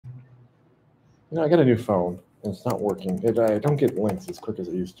You know, I got a new phone, and it's not working. I don't get links as quick as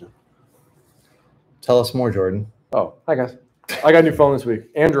I used to. Tell us more, Jordan. Oh, hi, guys. I got a new phone this week.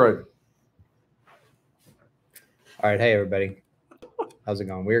 Android. All right. Hey, everybody. How's it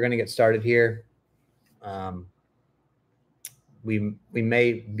going? We're going to get started here. We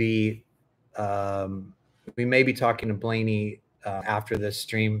may be talking to Blaney after this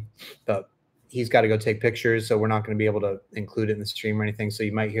stream, but he's got to go take pictures, so we're not going to be able to include it in the stream or anything. So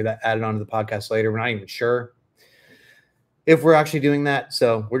you might hear that added onto the podcast later. We're not even sure if we're actually doing that.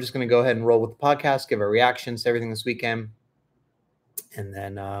 So we're just going to go ahead and roll with the podcast, give our reactions to everything this weekend, and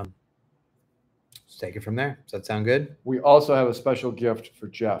then just take it from there. Does that sound good? We also have a special gift for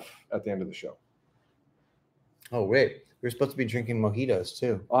Jeff at the end of the show. Oh, wait. We're supposed to be drinking mojitos,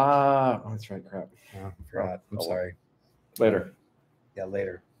 too. Oh, that's right. Crap. Oh, I forgot. I'm sorry. Later. Yeah,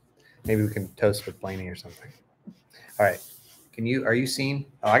 later. Maybe we can toast with Blaney or something. All right. Are you seeing?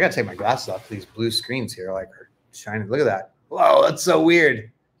 Oh, I got to take my glasses off. These blue screens here are shining. Look at that. Whoa, that's so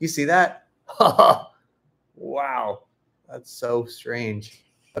weird. You see that? Wow. That's so strange.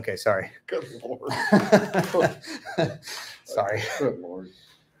 Okay, sorry. Good Lord. Sorry. Good Lord.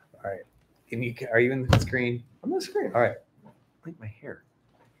 All right. Are you in the screen? I'm on the screen. All right. I like my hair.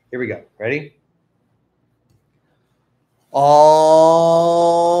 Here we go. Ready? All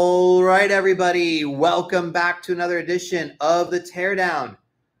right, everybody. Welcome back to another edition of the Teardown.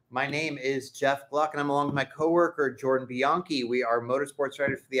 My name is Jeff Gluck, and I'm along with my coworker, Jordan Bianchi. We are motorsports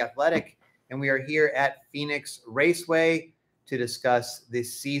writers for The Athletic, and we are here at Phoenix Raceway to discuss the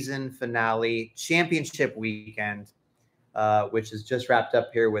season finale championship weekend, which is just wrapped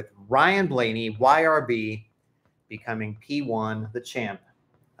up here with Ryan Blaney, YRB, becoming P1, the champ.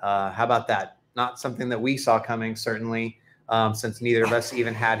 How about that? Not something that we saw coming, certainly, since neither of us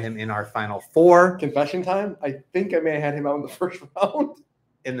even had him in our final four. Confession time? I think I may have had him out in the first round.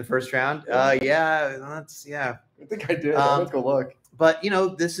 In the first round? Yeah. I think I did. Let's go look. But,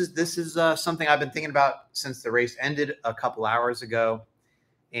 this is something I've been thinking about since the race ended a couple hours ago.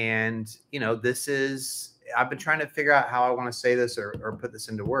 And, I've been trying to figure out how I want to say this or put this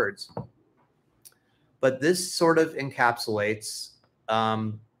into words. But this sort of encapsulates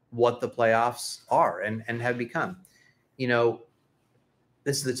what the playoffs are and have become.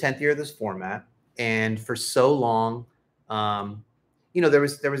 This is the 10th year of this format. And for so long, there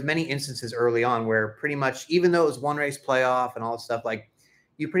was many instances early on where pretty much, even though it was one race playoff and all this stuff,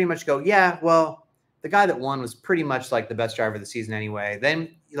 you pretty much go, yeah, well, the guy that won was pretty much the best driver of the season anyway.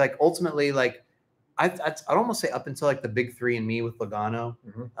 Then ultimately, I'd almost say up until the big three and me with Logano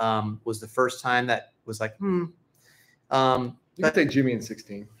was the first time that was you could say Jimmy in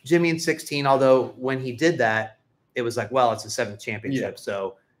 16. Jimmy in 16, although when he did that, it was well, it's a seventh championship. Yeah.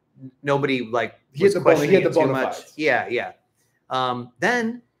 So nobody he had the bona fides. Yeah.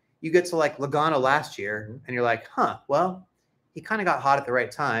 Then you get to Logano last year and you're like, well, he kind of got hot at the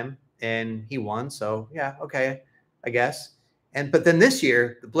right time and he won. So yeah, okay, I guess. But then this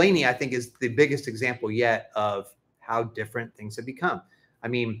year, Blaney, I think, is the biggest example yet of how different things have become. I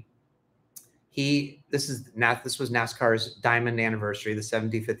mean, this was NASCAR's diamond anniversary, the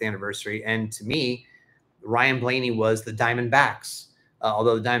 75th anniversary. And to me, Ryan Blaney was the Diamondbacks.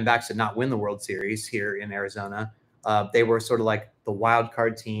 Although the Diamondbacks did not win the World Series here in Arizona, they were sort of the wild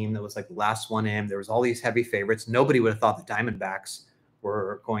card team that was the last one in. There was all these heavy favorites. Nobody would have thought the Diamondbacks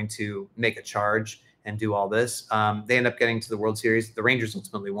were going to make a charge and do all this. They end up getting to the World Series. The Rangers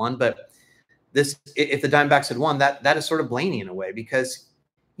ultimately won, but if the Diamondbacks had won, that is sort of Blaney in a way, because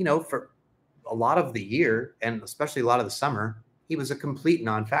for a lot of the year and especially a lot of the summer, he was a complete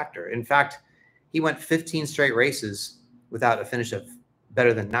non-factor. In fact, he went 15 straight races without a finish of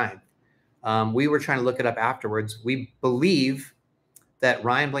better than 9th. We were trying to look it up afterwards. We believe that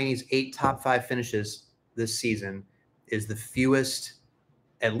Ryan Blaney's 8 top 5 finishes this season is the fewest,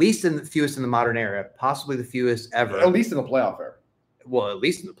 at least in the modern era, possibly the fewest ever. At least in the playoff era. Well, at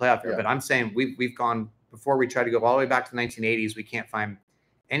least in the playoff era. Yeah. But I'm saying we've gone, before we try to go all the way back to the 1980s, we can't find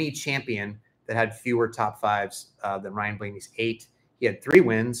any champion that had fewer top 5s than Ryan Blaney's 8. He had 3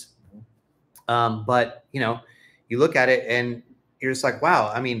 wins. But, you look at it and you're just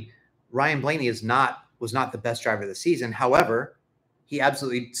wow. I mean, Ryan Blaney was not the best driver of the season. However, he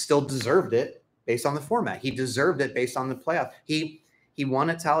absolutely still deserved it based on the format. He deserved it based on the playoff. He won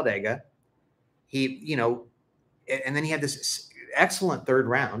at Talladega. And then he had this excellent 3rd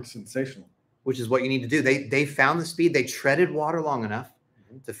round. Sensational. Which is what you need to do. They found the speed. They treaded water long enough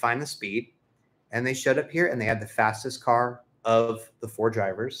to find the speed. And they showed up here and they had the fastest car of the 4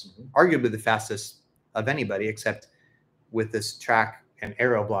 drivers, arguably the fastest of anybody, except with this track and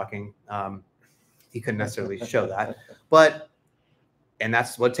aero blocking. He couldn't necessarily show that. But And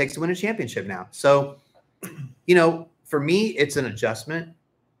that's what it takes to win a championship now. So, for me, it's an adjustment.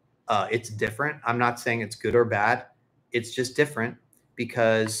 It's different. I'm not saying it's good or bad. It's just different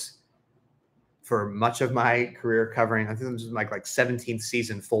because for much of my career covering, I think this was my 17th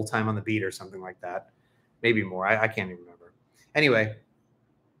season full-time on the beat or something like that. Maybe more. I can't even remember. Anyway,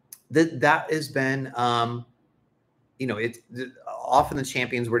 that has been, often the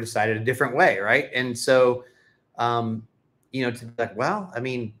champions were decided a different way, right? And so, to be like, well, I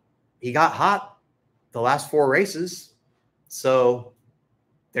mean, he got hot the last 4 races, so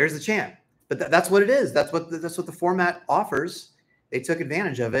there's the champ. But that's what it is. That's what the format offers. They took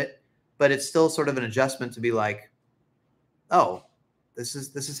advantage of it, but it's still sort of an adjustment to be like, oh, this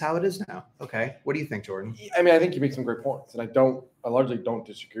is how it is now. Okay, what do you think, Jordan? I mean, I think you make some great points, and I largely don't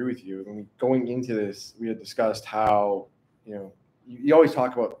disagree with you. I mean, going into this, we had discussed how you always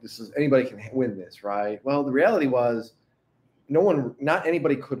talk about this is anybody can win this, right? Well, the reality was not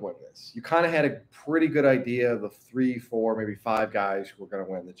anybody could win this. You kind of had a pretty good idea of the 3, 4, maybe 5 guys who were going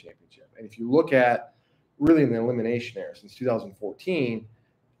to win the championship. And if you look at really in the elimination era since 2014,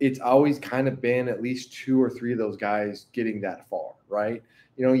 it's always kind of been at least 2 or 3 of those guys getting that far, right?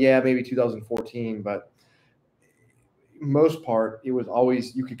 Maybe 2014, but most part, it was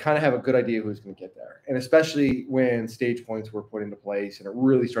always, you could kind of have a good idea who's going to get there. And especially when stage points were put into place and it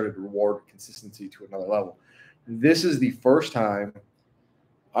really started to reward consistency to another level. This is the first time,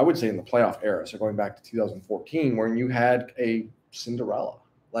 I would say, in the playoff era, so going back to 2014, where you had a Cinderella.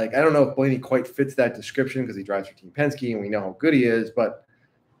 I don't know if Blaney quite fits that description because he drives for Team Penske and we know how good he is, but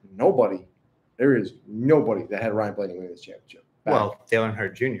there is nobody that had Ryan Blaney win this championship. Well, Dale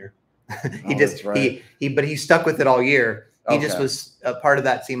Earnhardt Jr. Right. But he stuck with it all year. He just was a part of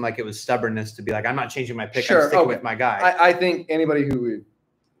that. Seemed like it was stubbornness to be like, I'm not changing my pick. I'm sticking with my guy. I think anybody who would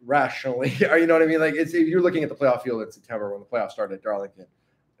rationally, or you know what I mean? If you're looking at the playoff field in September when the playoffs started at Darlington,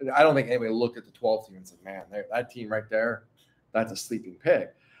 I don't think anybody looked at the 12th team and said, man, that team right there, that's a sleeping pig.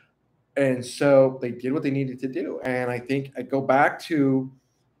 And so they did what they needed to do. And I think I go back to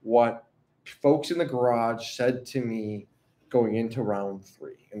what folks in the garage said to me going into round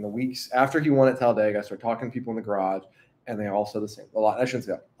 3. In the weeks after he won at Talladega, I started talking to people in the garage, and they all said the same. A lot, I shouldn't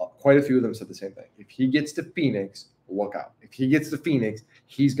say that. Quite a few of them said the same thing. If he gets to Phoenix, look out. If he gets to Phoenix,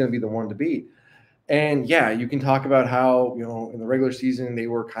 he's going to be the one to beat. And yeah, you can talk about how, in the regular season, they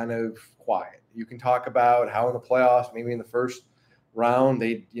were kind of quiet. You can talk about how in the playoffs, maybe in the first round,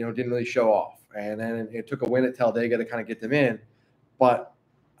 they, didn't really show off. And then it took a win at Talladega to kind of get them in. But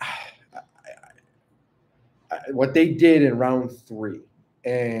what they did in round 3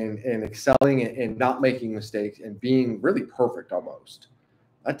 and excelling and not making mistakes and being really perfect almost,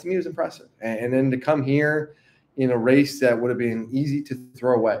 that to me was impressive. And then to come here in a race that would have been easy to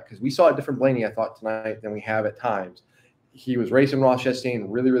throw away, because we saw a different Blaney, I thought, tonight than we have at times. He was racing Ross Chastain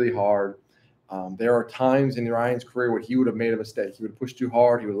really, really hard. There are times in Ryan's career where he would have made a mistake. He would have pushed too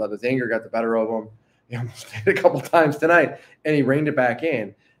hard. He would have let his anger get the better of him. He almost did a couple times tonight, and he reined it back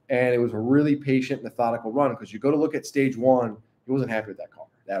in. And it was a really patient, methodical run, because you go to look at stage 1, he wasn't happy with that car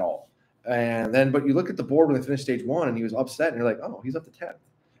at all. And then, but you look at the board when they finished stage 1, and he was upset, and you're like, oh, he's up to 10th.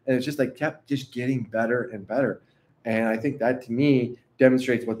 And it's just kept just getting better and better. And I think that, to me,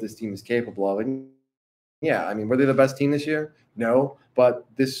 demonstrates what this team is capable of. And yeah, I mean, were they the best team this year? No, but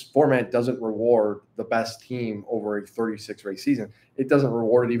this format doesn't reward the best team over a 36-race season. It doesn't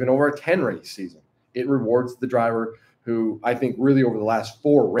reward it even over a 10-race season. It rewards the driver who I think really over the last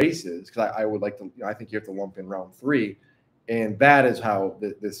 4 races, because I would like to, I think you have to lump in round 3, and that is how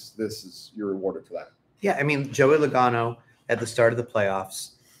this is, you're rewarded for that. Yeah, I mean, Joey Logano at the start of the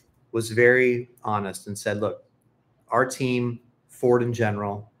playoffs was very honest and said, look, our team, Ford in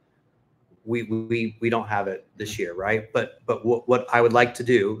general, we don't have it this year, right? But what I would like to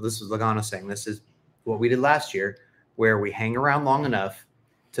do, this is Logano saying, this is what we did last year, where we hang around long enough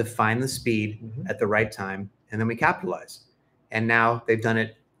to find the speed at the right time, and then we capitalize. And now they've done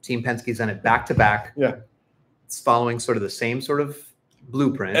it. Team Penske's done it back to back. Yeah, it's following sort of the same sort of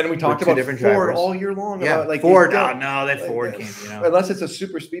blueprint. And we talked about different Ford drivers all year long. Yeah, about, Ford. That Ford came. Unless it's a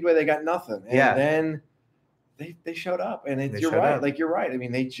super speedway, they got nothing. And then they showed up, and you're right. You're right. I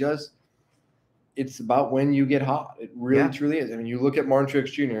mean, it's about when you get hot. It really truly is. I mean, you look at Martin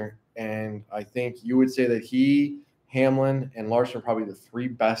Truex Jr., and I think you would say that Hamlin, and Larson are probably the 3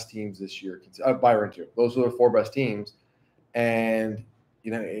 best teams this year. Byron too. Those are the 4 best teams. And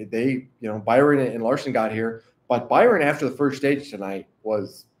Byron and Larson got here, but Byron after the first stage tonight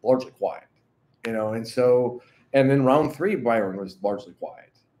was largely quiet. And then round 3, Byron was largely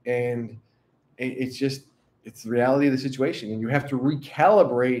quiet. And it's the reality of the situation, and you have to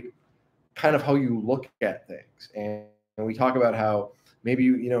recalibrate kind of how you look at things. And we talk about how maybe,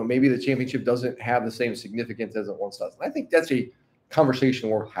 maybe the championship doesn't have the same significance as it once does. And I think that's a conversation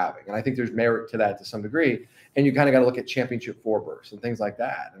worth having. And I think there's merit to that to some degree. And you kind of got to look at championship four bursts and things like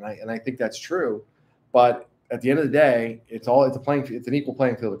that. And I think that's true. But at the end of the day, it's an equal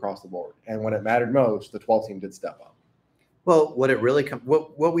playing field across the board. And when it mattered most, the 12 team did step up. Well,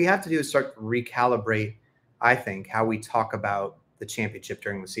 what we have to do is start to recalibrate, I think, how we talk about the championship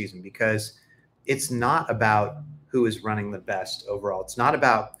during the season, because it's not about who is running the best overall. It's not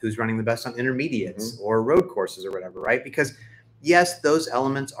about who's running the best on intermediates or road courses or whatever, right? Because yes, those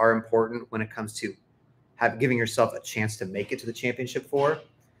elements are important when it comes to giving yourself a chance to make it to the championship four.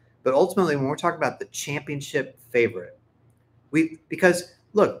 But ultimately, when we're talking about the championship favorite, because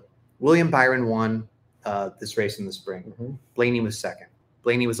look, William Byron won this race in the spring. Blaney was second.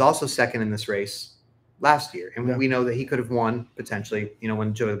 Blaney was also second in this race last year. And we know that he could have won potentially,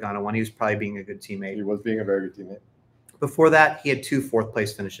 when Joey Logano won. He was probably being a good teammate. He was being a very good teammate. Before that, he had 2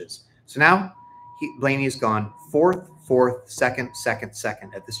 fourth-place finishes. So now Blaney's gone fourth, second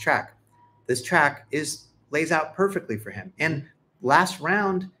at this track. This track lays out perfectly for him. And last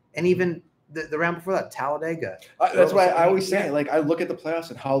round, and even the round before that, Talladega. That's why I always say, I look at the playoffs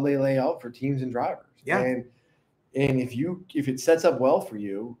and how they lay out for teams and drivers. Yeah. And if it sets up well for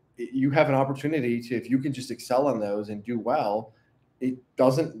you, you have an opportunity to, if you can just excel on those and do well, it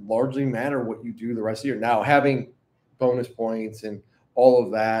doesn't largely matter what you do the rest of the year. Now, having bonus points and all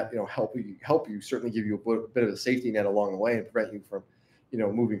of that, help you certainly give you a bit of a safety net along the way and prevent you from,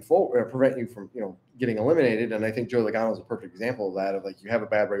 moving forward, or prevent you from, getting eliminated. And I think Joey Logano is a perfect example of that, of you have a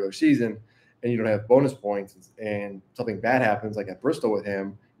bad regular season and you don't have bonus points and something bad happens, like at Bristol with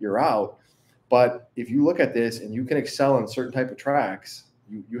him, you're out. But if you look at this and you can excel on certain type of tracks,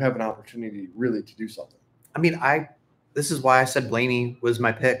 you have an opportunity really to do something. I mean, this is why I said Blaney was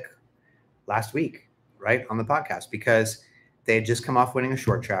my pick last week, right, on the podcast, because they had just come off winning a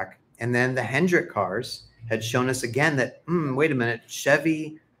short track. And then the Hendrick cars had shown us again that, wait a minute,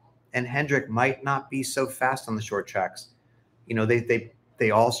 Chevy and Hendrick might not be so fast on the short tracks.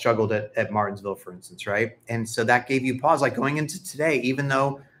 They all struggled at Martinsville, for instance, right? And so that gave you pause, going into today, even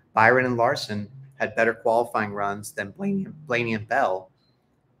though Byron and Larson had better qualifying runs than Blaney and Bell.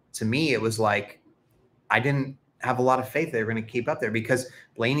 To me, it was I didn't have a lot of faith they were going to keep up there, because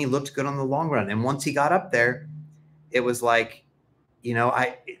Blaney looked good on the long run. And once he got up there, it was I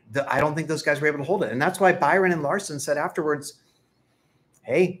don't think those guys were able to hold it. And that's why Byron and Larson said afterwards,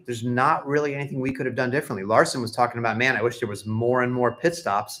 hey, there's not really anything we could have done differently. Larson was talking about, man, I wish there was more and more pit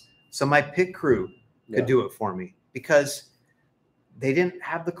stops so my pit crew could do it for me, because they didn't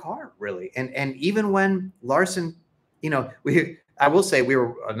have the car really. And even when Larson, I will say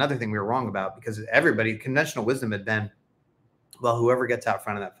another thing we were wrong about, because conventional wisdom had been, well, whoever gets out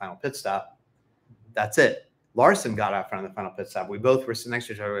front of that final pit stop, that's it. Larson got out front of the final pit stop. We both were sitting next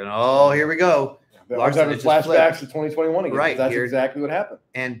to each other and, oh, here we go. Yeah, Larson having flashbacks to 2021 again. Right. That's exactly what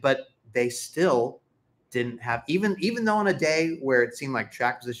happened. But they still didn't have, even though on a day where it seemed like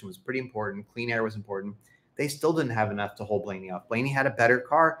track position was pretty important, clean air was important, they still didn't have enough to hold Blaney off. Blaney had a better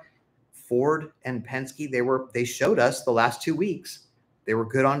car. Ford and Penske, they showed us the last 2 weeks they were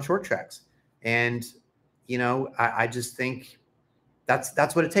good on short tracks. And, I just think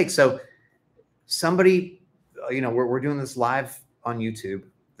that's what it takes. So somebody, we're doing this live on YouTube.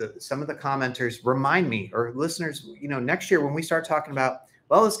 Some of the commenters remind me, or listeners, next year when we start talking about,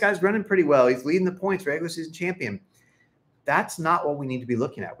 well, this guy's running pretty well, he's leading the points, regular season champion. That's not what we need to be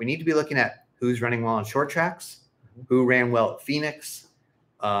looking at. We need to be looking at who's running well on short tracks, who ran well at Phoenix.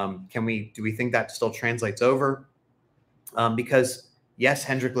 Do we think that still translates over? Because yes,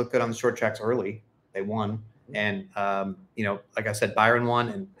 Hendrick looked good on the short tracks early. They won. And, like I said, Byron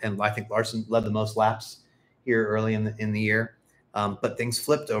won, and I think Larson led the most laps here early in the year. But things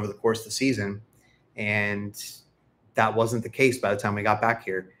flipped over the course of the season, and that wasn't the case by the time we got back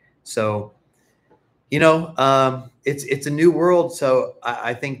here. So, it's a new world. So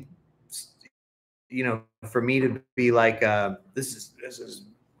I think, for me to be this is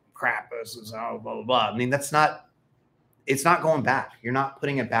crap, this is blah, blah, blah. I mean, it's not going back. You're not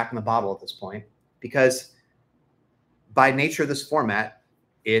putting it back in the bottle at this point, because by nature of this format,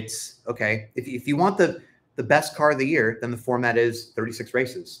 it's okay. If you want the best car of the year, then the format is 36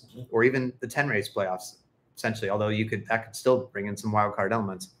 races or even the 10 race playoffs, essentially, although that could still bring in some wild card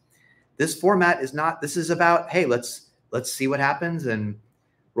elements. This format is not, this is about, hey, let's see what happens and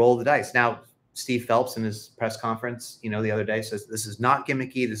roll the dice. Now, Steve Phelps in his press conference, the other day says this is not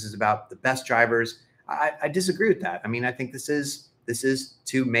gimmicky. This is about the best drivers. I disagree with that. I mean, I think this is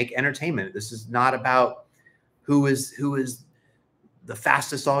to make entertainment. This is not about who is the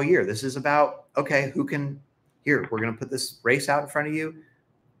fastest all year. This is about, okay, who can here, we're going to put this race out in front of you,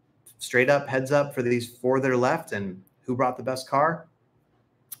 straight up, heads up for these 4 that are left. And who brought the best car?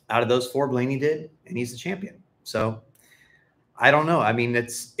 Out of those 4, Blaney did, and he's the champion. So I don't know. I mean,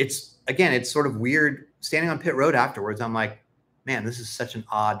 it's again, it's sort of weird standing on pit road afterwards. I'm like, man, this is such an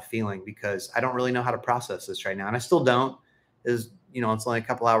odd feeling because I don't really know how to process this right now. And I still don't. It's only a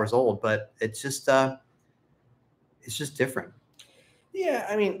couple hours old, but it's just different. Yeah,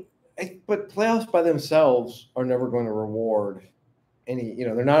 I mean, but playoffs by themselves are never going to reward any.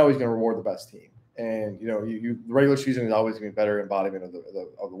 They're not always going to reward the best team, and the regular season is always going to be a better embodiment of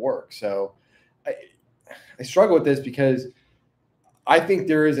the work. So, I struggle with this because I think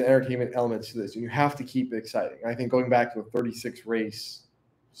there is an entertainment element to this, and you have to keep it exciting. I think going back to a 36 race,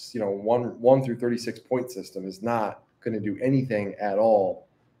 1 through 36 point system is not going to do anything at all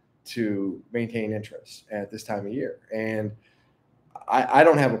to maintain interest at this time of year. And I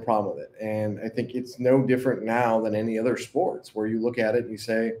don't have a problem with it. And I think it's no different now than any other sports where you look at it and you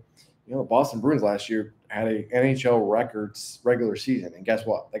say, the Boston Bruins last year had a NHL records regular season. And guess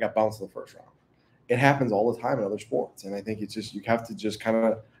what? They got bounced in the first round. It happens all the time in other sports. And I think it's just, you have to just kind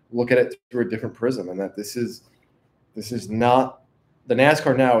of look at it through a different prism, and that this is not, the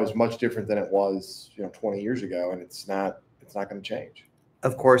NASCAR now is much different than it was, 20 years ago. And it's not going to change.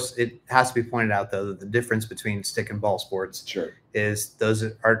 Of course, it has to be pointed out, though, that the difference between stick and ball sports is those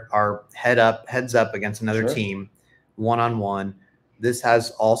are heads up against another team, one-on-one. This has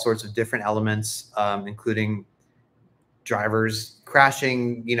all sorts of different elements, including drivers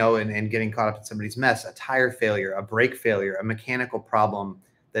crashing, and getting caught up in somebody's mess, a tire failure, a brake failure, a mechanical problem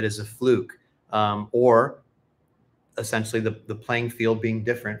that is a fluke, or essentially the playing field being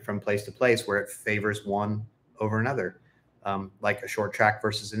different from place to place where it favors one over another. Like a short track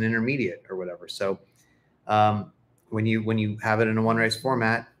versus an intermediate or whatever. So when you have it in a one race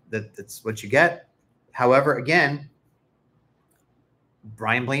format, that's what you get. However, again,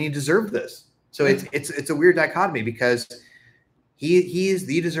 Brian Blaney deserved this. So it's a weird dichotomy because he is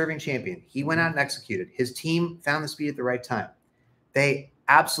the deserving champion. He went out and executed. His team found the speed at the right time. They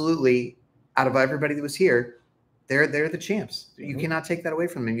absolutely, out of everybody that was here, they're the champs. You cannot take that away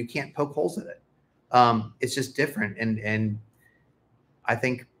from them. You can't poke holes in it. It's just different. And I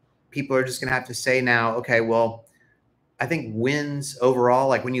think people are just going to have to say now, okay, well, I think wins overall,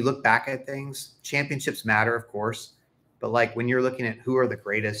 like when you look back at things, championships matter, of course, but like when you're looking at who are the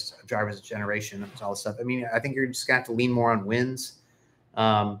greatest drivers of generation and all this stuff, I mean, I think you're just going to have to lean more on wins,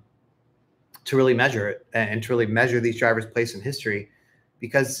 to really measure it and to really measure these drivers' place in history,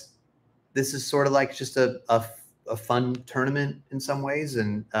 because this is sort of like just a fun tournament in some ways.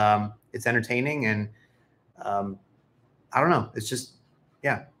 And, it's entertaining, and I don't know. It's just,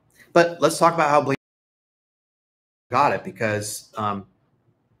 yeah. But let's talk about how Blaney got it, because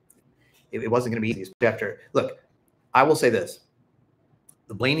it wasn't going to be easy. Look, I will say this: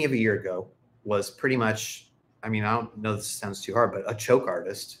 the Blaney of a year ago was pretty much, I mean, I don't know if this sounds too hard, but a choke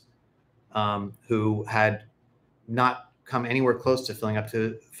artist who had not come anywhere close to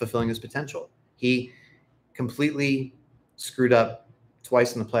fulfilling his potential. He completely screwed up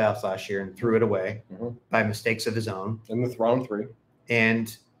twice in the playoffs last year and threw it away by mistakes of his own in the round 3.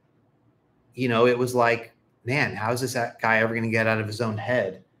 And it was like, man, how is this guy ever going to get out of his own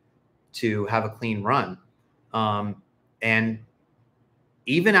head to have a clean run? And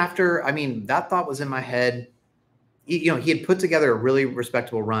even after, I mean, that thought was in my head. He had put together a really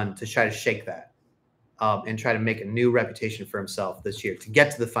respectable run to try to shake that and try to make a new reputation for himself this year to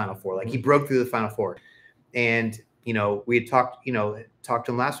get to the Final Four. Like, he broke through the Final Four. And we had talked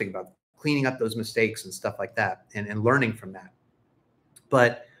to him last week about cleaning up those mistakes and stuff like that, and learning from that.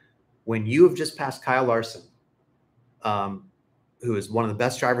 But when you have just passed Kyle Larson, who is one of the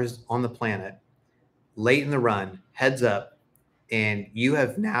best drivers on the planet, late in the run, heads up, and you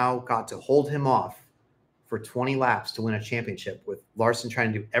have now got to hold him off for 20 laps to win a championship with Larson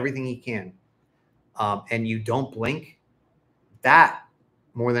trying to do everything he can, and you don't blink, that's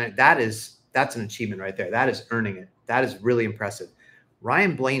an achievement right there. That is earning it. That is really impressive.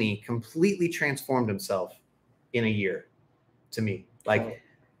 Ryan Blaney completely transformed himself in a year, to me. Like,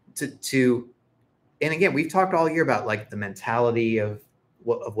 and again, we've talked all year about like the mentality of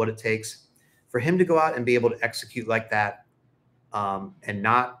what it takes for him to go out and be able to execute like that, and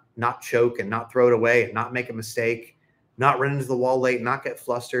not choke and not throw it away and not make a mistake, not run into the wall late, not get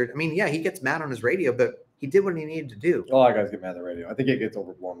flustered. I mean, yeah, he gets mad on his radio, but he did what he needed to do. A lot of guys get mad on the radio. I think it gets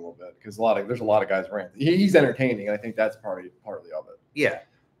overblown a little bit because there's a lot of guys rant. He's entertaining, and I think that's partly of it. Yeah.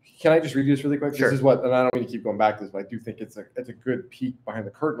 can I just read this really quick? Sure. This is what, and I don't mean to keep going back to this, but I do think it's a good peek behind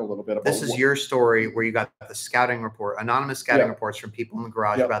the curtain a little bit. About this is your story where you got the scouting report, anonymous scouting reports from people in the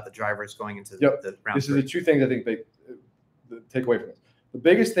garage about the drivers going into the round. This is the 2 things I think they take away from this. The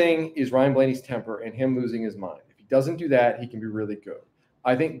biggest thing is Ryan Blaney's temper and him losing his mind. If he doesn't do that, he can be really good.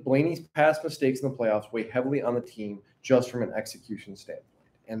 I think Blaney's past mistakes in the playoffs weigh heavily on the team just from an execution standpoint.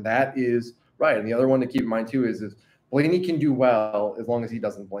 And that is right. And the other one to keep in mind too is Blaney can do well as long as he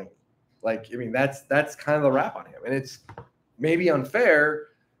doesn't blame. Like, I mean, that's kind of the rap on him. And it's maybe unfair,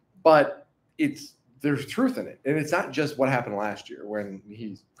 but there's truth in it. And it's not just what happened last year when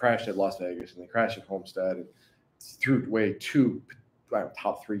he crashed at Las Vegas and they crashed at Homestead and threw away 2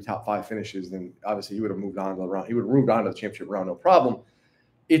 top 3, top 5 finishes. Then obviously he would have moved on to the round. He would have moved on to the championship round, no problem.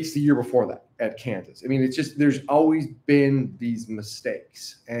 It's the year before that at Kansas. I mean, it's just there's always been these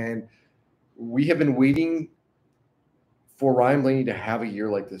mistakes. And we have been waiting for Ryan Blaney to have a year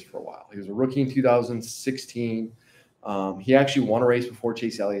like this for a while. He was a rookie in 2016. He actually won a race before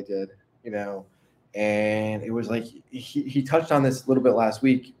Chase Elliott did, and it was like he touched on this a little bit last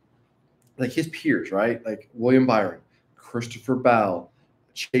week. Like his peers, right? Like William Byron, Christopher Bell,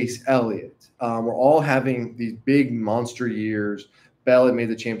 Chase Elliott, were all having these big monster years. Bell had made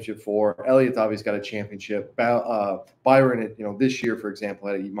the championship 4. Elliott's obviously got a championship. Byron, this year, for example,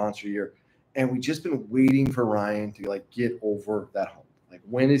 had a monster year. And we've just been waiting for Ryan to get over that hump. Like,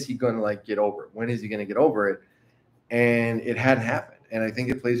 when is he going to get over it? When is he going to get over it? And it hadn't happened. And I think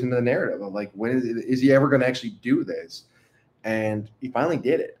it plays into the narrative of when is he ever going to actually do this? And he finally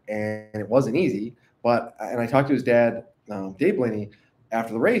did it. And it wasn't easy. And I talked to his dad, Dave Blaney,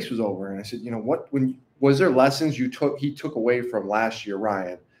 after the race was over. And I said, was there lessons he took away from last year,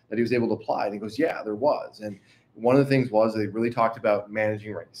 Ryan, that he was able to apply? And he goes, yeah, there was. And one of the things was they really talked about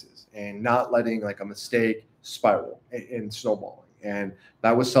managing races and not letting a mistake spiral and snowballing. And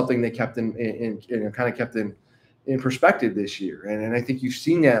that was something they kept in perspective this year. And I think you've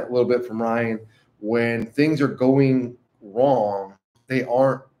seen that a little bit from Ryan when things are going wrong.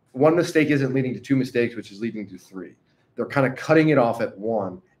 One mistake isn't leading to 2 mistakes, which is leading to 3. They're kind of cutting it off at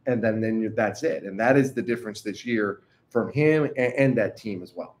 1. And then that's it. And that is the difference this year from him and that team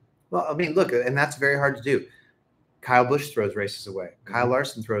as well. Well, I mean, look, and that's very hard to do. Kyle Busch throws races away. Kyle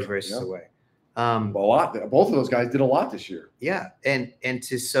Larson throws races away. A lot. Both of those guys did a lot this year. Yeah, and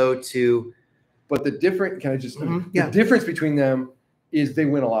But the difference between them is they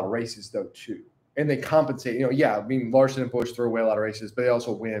win a lot of races though too, and they compensate. Larson and Busch throw away a lot of races, but they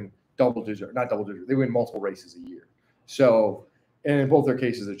also win not double digit. They win multiple races a year. So, and in both their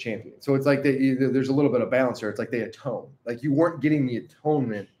cases, they're champions. So it's like there's a little bit of balance there. It's like they atone. Like you weren't getting the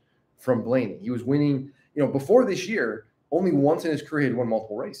atonement from Blaney. He was winning. Before this year, only once in his career he had won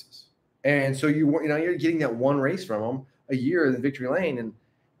multiple races. And so you're getting that one race from him a year in victory lane, and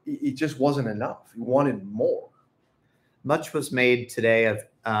it just wasn't enough. He wanted more. Much was made today of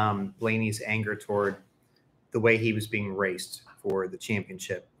Blaney's anger toward the way he was being raced for the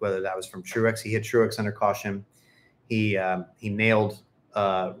championship, whether that was from Truex. He hit Truex under caution. He nailed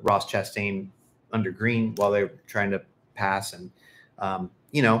Ross Chastain under green while they were trying to pass. And,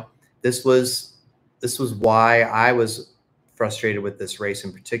 this was why I was frustrated with this race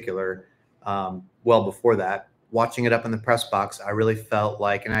in particular. Well before that, watching it up in the press box, I really felt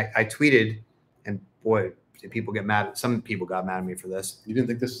like, and I tweeted, and boy, did people get mad. Some people got mad at me for this. You didn't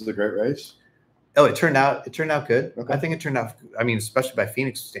think this was a great race? Oh, it turned out good. Okay. I think it turned out, especially by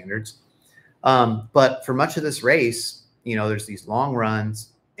Phoenix standards. But for much of this race, there's these long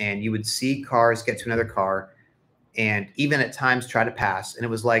runs and you would see cars get to another car and even at times try to pass. And it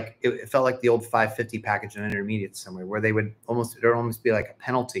was like, it felt like the old 550 package on intermediate somewhere where it would almost be like a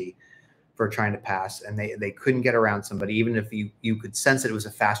penalty for trying to pass. And they couldn't get around somebody, even if you could sense it was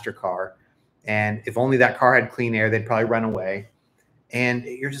a faster car. And if only that car had clean air, they'd probably run away. And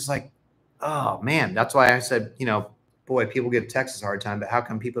you're just like, oh man, that's why I said, boy, people give Texas a hard time, but how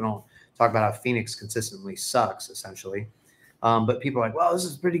come people don't talk about how Phoenix consistently sucks, essentially? But people are like, well, this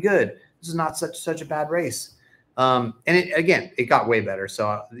is pretty good. This is not such a bad race. And it got way better. So,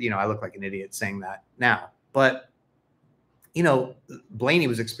 I look like an idiot saying that now. But, Blaney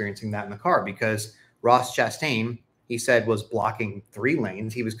was experiencing that in the car because Ross Chastain, he said, was blocking 3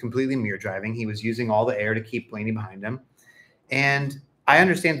 lanes. He was completely mirror driving. He was using all the air to keep Blaney behind him. And I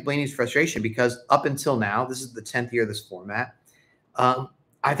understand Blaney's frustration because up until now, this is the 10th year of this format.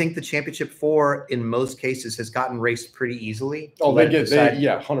 I think the championship 4 in most cases has gotten raced pretty easily. Oh, 100%.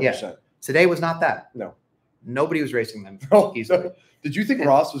 Yeah. Today was not that. No. Nobody was racing them easily. Did you think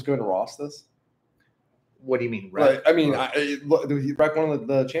Ross was going to Ross this? What do you mean? Right. I mean, he's right, one of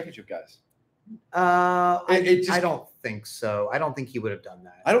the championship guys. I don't think so. I don't think he would have done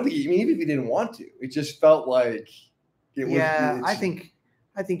that. I don't think. I mean, even if he didn't want to, it just felt like it was. Yeah, I think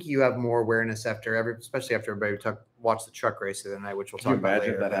you have more awareness especially after everybody watched the truck race the other night, which we'll talk about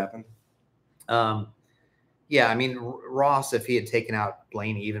later. Imagine if that happened. Yeah, I mean, Ross, if he had taken out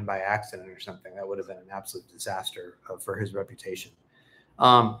Blaney even by accident or something, that would have been an absolute disaster for his reputation.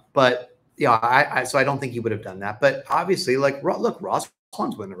 But yeah, so I don't think he would have done that. But obviously, like, look, Ross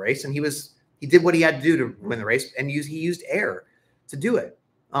wanted to win the race, and he did what he had to do to win the race, and he used air to do it.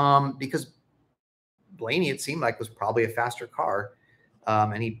 Because Blaney, it seemed like, was probably a faster car,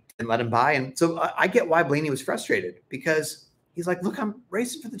 and he didn't let him by. And so I get why Blaney was frustrated, because he's like, look, I'm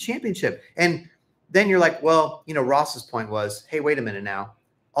racing for the championship. And then you're like, well, Ross's point was, hey, wait a minute now.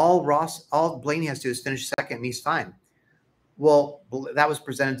 All Blaney has to do is finish second, and he's fine. Well, that was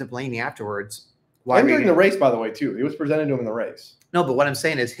presented to Blaney afterwards. And during the race, by the way, too. It was presented to him in the race. No, but what I'm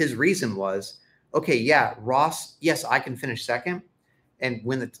saying is his reason was, okay, yeah, Ross, yes, I can finish second and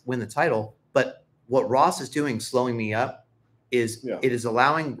win the title. But what Ross is doing, slowing me up, is it is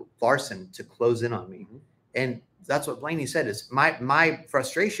allowing Larson to close in on me. Mm-hmm. And that's what Blaney said, is my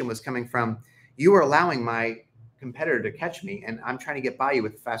frustration was coming from, you are allowing my competitor to catch me, and I'm trying to get by you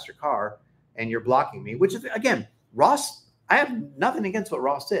with a faster car, and you're blocking me, which is, again, Ross, I have nothing against what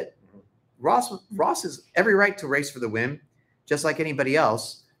Ross did. Mm-hmm. Ross has every right to race for the win, just like anybody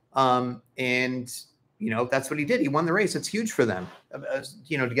else. And that's what he did. He won the race. It's huge for them,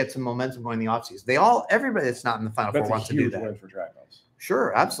 to get some momentum going in the offseason. Everybody that's not in the Final Four wants to do that. Win for Trackhouse.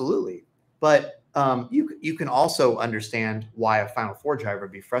 Sure, absolutely. But you can also understand why a Final Four driver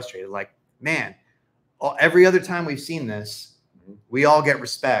would be frustrated. Like, man, every other time we've seen this, we all get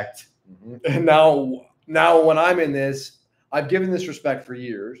respect. Mm-hmm. And now when I'm in this, I've given this respect for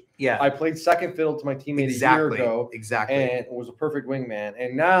years. Yeah. I played second fiddle to my teammate a year ago. Exactly. And was a perfect wingman.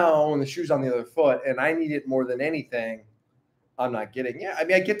 And now when the shoe's on the other foot and I need it more than anything, I'm not getting. Yeah, I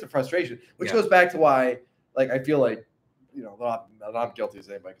mean, I get the frustration, which goes back to why, like, I feel like, I'm guilty as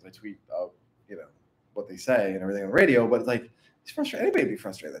anybody because I tweet out, what they say and everything on the radio. But it's like, it's frustrating. Anybody would be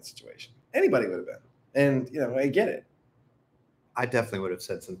frustrated in that situation. Anybody would have been. And, I get it. I definitely would have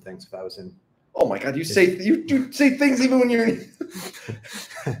said some things if I was in. Oh my God! You say things even when you're in.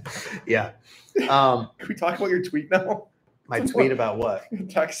 Yeah. Can we talk about your tweet now? My tweet about what?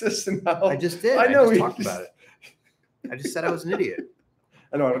 Texas and how I just did. I know. I just talked about it. I just said I was an idiot.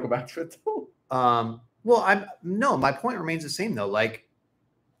 I know. I don't go back to it though. Well, my point remains the same though. Like,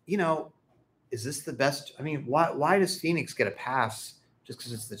 is this the best? I mean, why does Phoenix get a pass just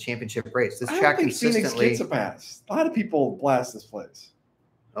because it's the championship race? This track consistently. Phoenix gets a pass. A lot of people blast this place.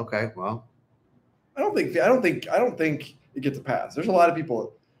 Okay, well. I don't think it gets a pass. There's a lot of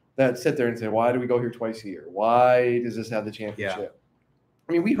people that sit there and say, why do we go here twice a year? Why does this have the championship? Yeah.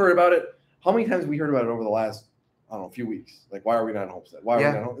 I mean, we heard about it. How many times have we heard about it over the last, few weeks? Like, why are we not at Homestead? Why are we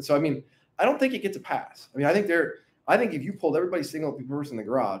not at Homestead? So, I mean, I don't think it gets a pass. I mean, I think if you pulled every single person in the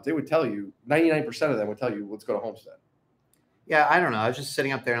garage, they would tell you, 99% of them would tell you, let's go to Homestead. Yeah, I don't know. I was just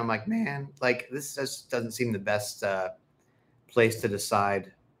sitting up there and I'm like, man, like, this just doesn't seem the best place to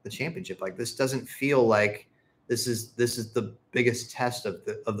decide the championship. Like, this doesn't feel like this is the biggest test of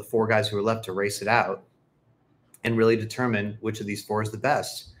the four guys who are left to race it out and really determine which of these four is the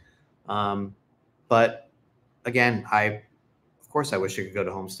best. But again, of course I wish I could go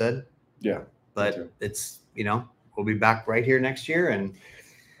to Homestead. Yeah. But it's, we'll be back right here next year and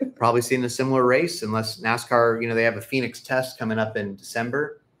probably seeing a similar race unless NASCAR, they have a Phoenix test coming up in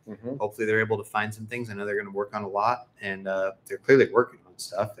December. Mm-hmm. Hopefully they're able to find some things. I know they're going to work on a lot, and they're clearly working on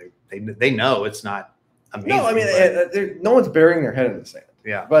stuff. They know it's not amazing. No, I mean, no one's burying their head in the sand.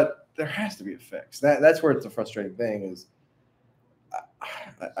 Yeah, but there has to be a fix. That's where it's a frustrating thing. Is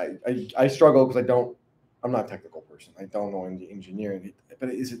I struggle because I'm not a technical person. I don't know engineering. But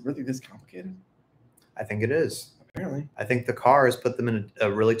is it really this complicated? I think it is. Apparently, I think the car has put them in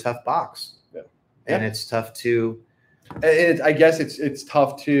a really tough box. Yeah, and it's tough to. I guess it's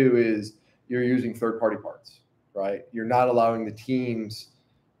tough too. Is you're using third-party parts, right? You're not allowing the teams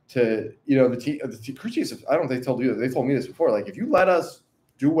to, the crew chiefs. I don't think they told you. They told me this before. Like, if you let us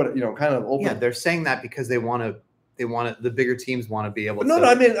do what kind of open. Yeah, they're saying that because they want to. The bigger teams want to be able. No,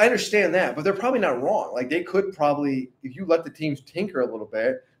 I mean, I understand that, but they're probably not wrong. Like, they could probably, if you let the teams tinker a little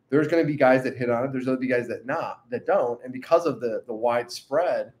bit, there's going to be guys that hit on it. There's going to be guys that don't, and because of the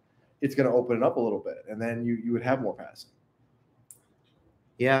widespread, it's going to open it up a little bit, and then you would have more passing.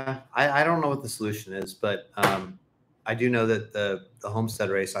 Yeah, I don't know what the solution is, but I do know that the Homestead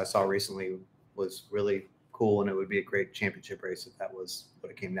race I saw recently was really cool, and it would be a great championship race if that was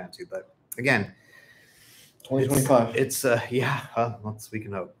what it came down to. But again, 2025. It's we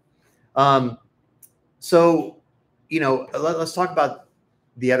can hope. So, let's talk about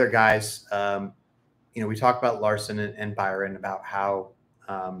the other guys. We talked about Larson and Byron about how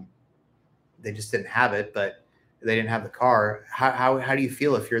they just didn't have it, but they didn't have the car. How do you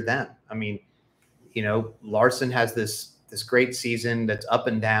feel if you're them? I mean, Larson has this great season that's up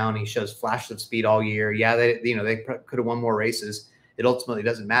and down. He shows flashes of speed all year. Yeah, they could have won more races. It ultimately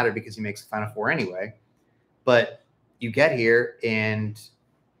doesn't matter because he makes the Final Four anyway. But you get here and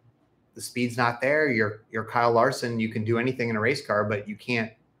the speed's not there. You're Kyle Larson. You can do anything in a race car, but you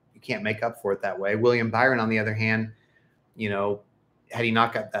can't make up for it that way. William Byron, on the other hand, had he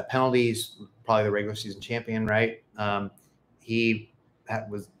not got that penalty, he's probably the regular season champion, right? He had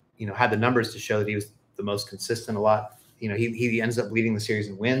the numbers to show that he was the most consistent a lot. He ends up leading the series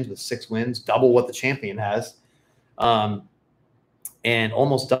in wins with 6 wins, double what the champion has, and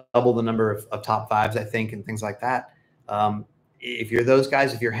almost double the number of top fives, I think, and things like that. If you're those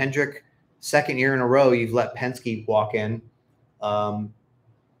guys, if you're Hendrick, second year in a row, you've let Penske walk in, and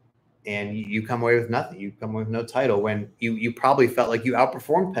you come away with nothing. You come away with no title when you probably felt like you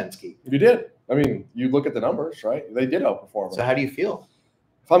outperformed Penske. You did. I mean, you look at the numbers, right? They did outperform. So how do you feel?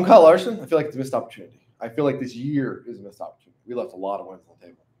 If I'm Kyle Larson, I feel like it's a missed opportunity. I feel like this year is a missed opportunity. We left a lot of wins on the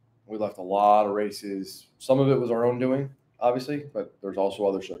table. We left a lot of races. Some of it was our own doing, obviously, but there's also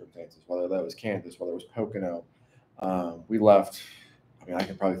other circumstances, whether that was Kansas, whether it was Pocono. We left, I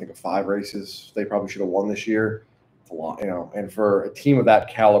can probably think of 5 races they probably should have won this year. It's a lot, and for a team of that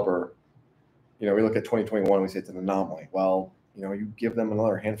caliber, we look at 2021, we say it's an anomaly. Well, you give them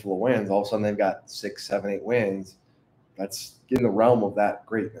another handful of wins, all of a sudden they've got 6, 7, 8 wins. That's in the realm of that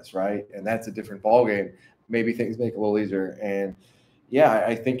greatness, right? And that's a different ballgame. Maybe things make it a little easier. And yeah,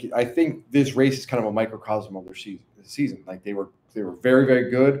 I think this race is kind of a microcosm of their season. Like they were very,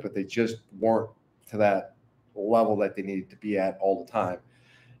 very good, but they just weren't to that level that they needed to be at all the time.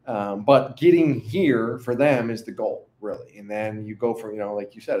 But getting here for them is the goal, really. And then you go from,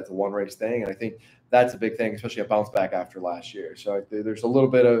 like you said, it's a one race thing. And I think that's a big thing, especially a bounce back after last year. So there's a little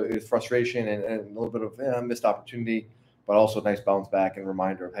bit of frustration and a little bit of missed opportunity, but also a nice bounce back and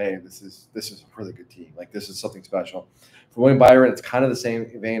reminder of, hey, this is a really good team. Like this is something special. For William Byron, it's kind of the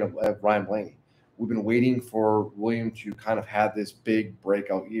same vein of Ryan Blaney. We've been waiting for William to kind of have this big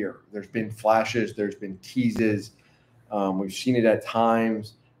breakout year. There's been flashes, there's been teases. We've seen it at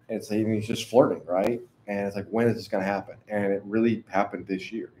times. And he's just flirting, right? And it's like, when is this going to happen? And it really happened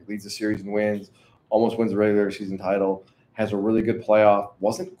this year. He leads the series and wins, almost wins the regular season title, has a really good playoff.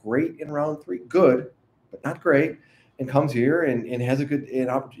 Wasn't great in round 3, good, but not great. And comes here and has a good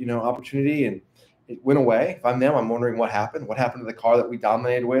opportunity, and it went away. If I'm them, I'm wondering what happened. What happened to the car that we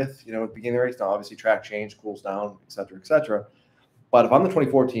dominated with, at the beginning of the race? Now, obviously, track change, cools down, et cetera, et cetera. But if I'm the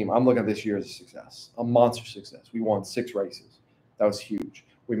 24 team, I'm looking at this year as a success, a monster success. We won 6 races. That was huge.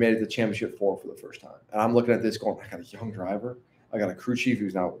 We made it to championship 4 for the first time. And I'm looking at this going, I got a young driver. I got a crew chief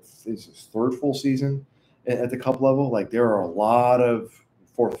who's now his 3rd full season at the cup level. Like there are a lot of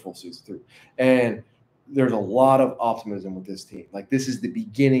 4th full season through. And there's a lot of optimism with this team. Like this is the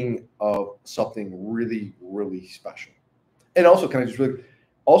beginning of something really, really special. And also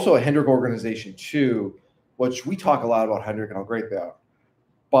also a Hendrick organization too, which we talk a lot about Hendrick and how great they are.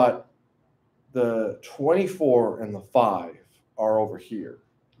 But the 24 and the 5 are over here.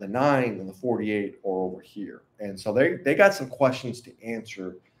 The 9 and the 48 are over here. And so they got some questions to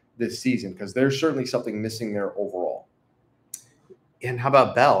answer this season because there's certainly something missing there overall. And how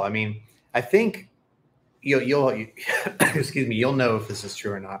about Bell? I mean, I think you'll excuse me, you'll know if this is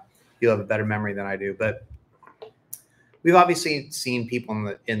true or not. You'll have a better memory than I do. But we've obviously seen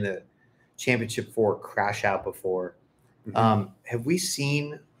people in the championship 4 crash out before. Mm-hmm. Have we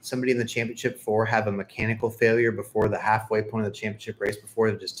seen somebody in the championship 4 have a mechanical failure before the halfway point of the championship race,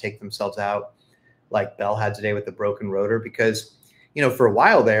 before they just take themselves out like Bell had today with the broken rotor? Because, for a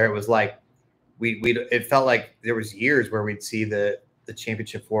while there, it was like it felt like there was years where we'd see the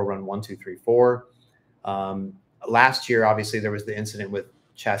championship 4 run 1, 2, 3, 4. Last year, obviously, there was the incident with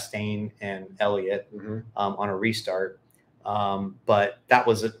Chastain and Elliott on a restart. But that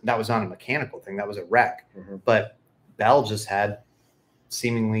was not a mechanical thing. That was a wreck. Mm-hmm. But Bell just had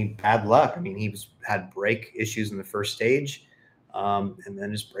seemingly bad luck. I mean, he had brake issues in the first stage, and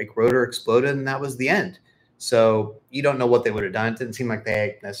then his brake rotor exploded, and that was the end. So you don't know what they would have done. It didn't seem like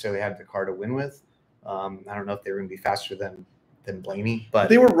they necessarily had the car to win with. I don't know if they were going to be faster than Blaney, but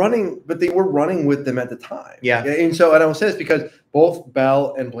they were running with them at the time. Yeah. And I will say this because both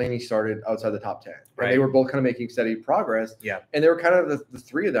Bell and Blaney started outside the top 10. Right. And they were both kind of making steady progress. Yeah. And they were kind of the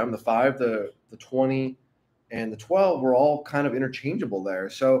 3 of them, the 5, the 20, and the 12 were all kind of interchangeable there.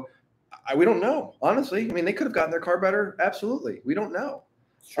 So we don't know, honestly. I mean, they could have gotten their car better. Absolutely. We don't know.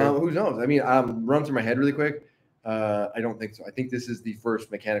 Sure. Who knows? I mean, run through my head really quick. I don't think so. I think this is the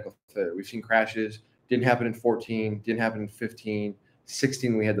first mechanical failure. We've seen crashes. Didn't happen in 14. Didn't happen in 15.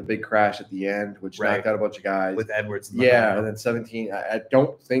 16, we had the big crash at the end, which knocked out a bunch of guys. With Edwards. Yeah, and then 17. I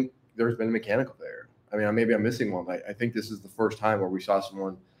don't think there's been a mechanical failure. I mean, maybe I'm missing one. I think this is the first time where we saw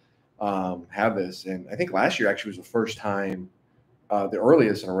someone have this. And I think last year actually was the first time, the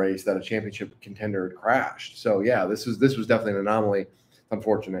earliest in a race, that a championship contender had crashed. So, yeah, this was definitely an anomaly. It's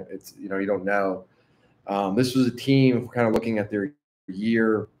unfortunate. It's, you don't know. This was a team, if we're kind of looking at their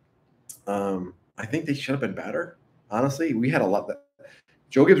year, I think they should have been better. Honestly, we had a lot.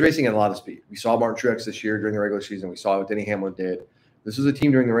 Joe Gibbs Racing had a lot of speed. We saw Martin Truex this year during the regular season. We saw what Denny Hamlin did. This was a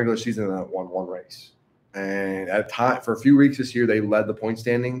team during the regular season that won one race. And at time, for a few weeks this year, they led the point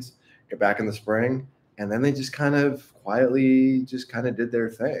standings, get back in the spring, and then they just kind of quietly did their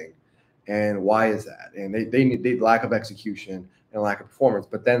thing. And why is that? And they lack of execution and lack of performance,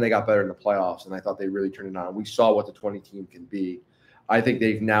 but then they got better in the playoffs, and I thought they really turned it on. We saw what the 20 team can be. I think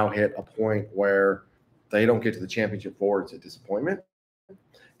they've now hit a point where they don't get to the championship four. It's a disappointment.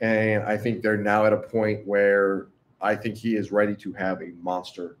 And I think they're now at a point where I think he is ready to have a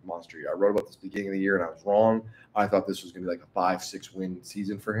monster year. I wrote about this at the beginning of the year, and I was wrong. I thought this was going to be like a 5-6 win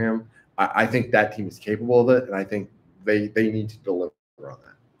season for him. I think that team is capable of it, and I think they need to deliver on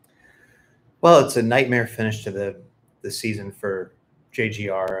that. Well, it's a nightmare finish to the season for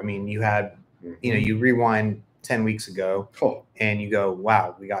JGR. I mean, you had, you rewind 10 weeks ago, and you go,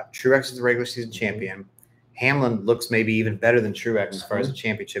 wow, we got Truex as the regular season champion. Hamlin looks maybe even better than Truex as far as a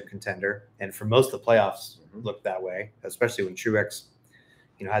championship contender. And for most of the playoffs looked that way, especially when Truex,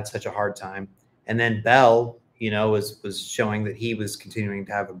 had such a hard time. And then Bell, was showing that he was continuing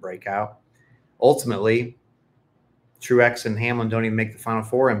to have a breakout. Ultimately, Truex and Hamlin don't even make the Final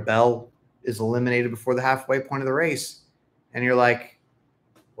Four, and Bell is eliminated before the halfway point of the race. And you're like,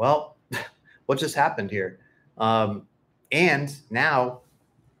 well, what just happened here? And now,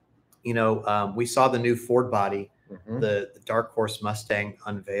 we saw the new Ford body, the Dark Horse Mustang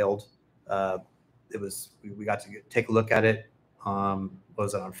unveiled. We got to take a look at it. What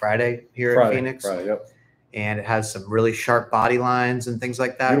was it, on Friday here at Phoenix? Friday, yep. And it has some really sharp body lines and things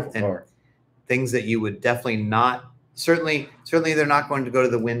like that. Beautiful and car. Things that you would definitely not, certainly they're not going to go to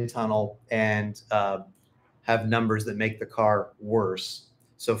the wind tunnel and have numbers that make the car worse.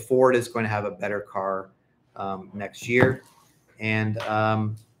 So Ford is going to have a better car next year. And,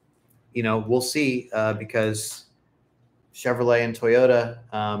 we'll see because Chevrolet and Toyota,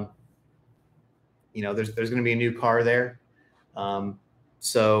 there's going to be a new car there.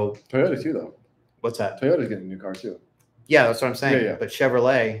 So Toyota too, though. What's that? Toyota's getting a new car too. Yeah, that's what I'm saying. Yeah. But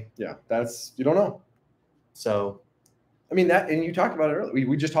Chevrolet. Yeah, you don't know. So, I mean, and you talked about it earlier.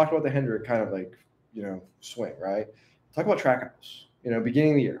 We just talked about the Hendrick kind of like, swing, right? Talk about Trackhouse.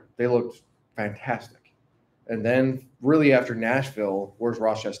 Beginning of the year, they looked fantastic. And then really after Nashville, where's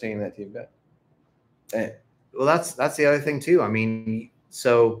Ross Chastain and that team been? Well, that's the other thing too. I mean,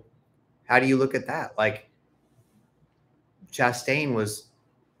 so how do you look at that? Like Chastain was,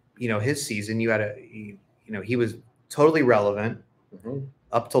 his season, he was totally relevant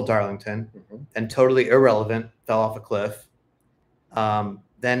up till Darlington and totally irrelevant, fell off a cliff.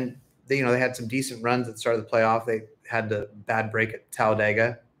 Then they had some decent runs at the start of the playoff. They had the bad break at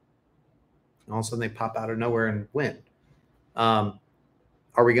Talladega. And all of a sudden they pop out of nowhere and win. Are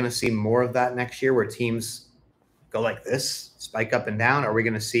we going to see more of that next year where teams go like this, spike up and down? Are we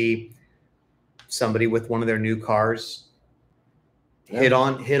going to see somebody with one of their new cars hit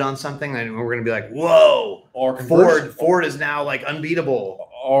on something and we're going to be like, whoa, or Ford is now like unbeatable?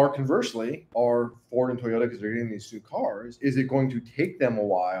 Or conversely, are Ford and Toyota, because they're getting these new cars, is it going to take them a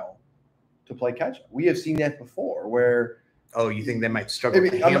while to play catch up? We have seen that before where... Oh, you think they might struggle?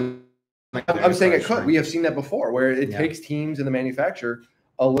 I'm saying it could. We have seen that before where it takes teams and the manufacturer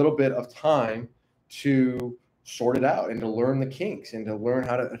a little bit of time to sort it out and to learn the kinks and to learn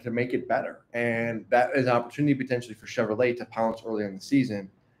how to make it better. And that is an opportunity potentially for Chevrolet to pounce early in the season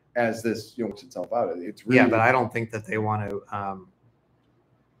as this works itself out. It's really, but I don't think that they want to.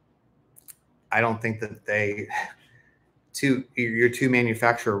 I don't think that your two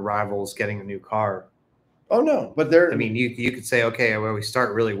manufacturer rivals getting a new car. Oh no, but they're. I mean, you could say, okay, well, we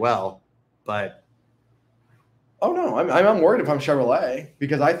start really well, but. Oh no, I'm worried if I'm Chevrolet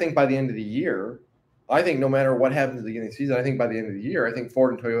because I think by the end of the year, I think no matter what happens at the beginning of the season, I think by the end of the year, I think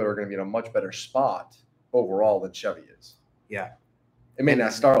Ford and Toyota are going to be in a much better spot overall than Chevy is. Yeah, it may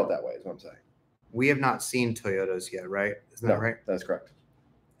not start out that way, is what I'm saying. We have not seen Toyotas yet, right? Isn't that right? That's correct.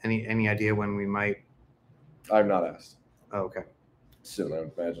 Any idea when we might? I've not asked. Oh, okay. Soon, I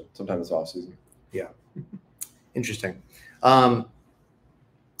would imagine. Sometime this off season. Yeah. Interesting.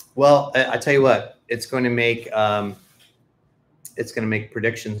 Well, I tell you what, it's going to make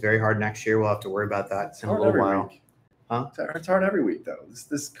predictions very hard next year. We'll have to worry about that in a little while. Week. Huh? It's hard every week, though.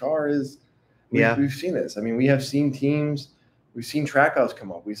 This car is. We've seen this. I mean, we have seen teams. We've seen Trackhouse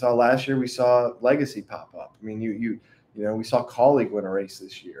come up. We saw last year. We saw Legacy pop up. I mean, you know, we saw Colleague win a race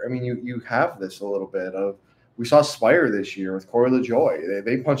this year. I mean, you have this a little bit of. We saw Spire this year with Corey LaJoy.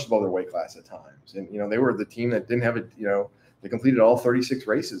 They punched above their weight class at times, and you know they were the team that didn't have a. You know, they completed all 36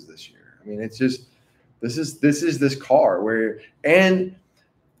 races this year. I mean, it's just this is this car where, and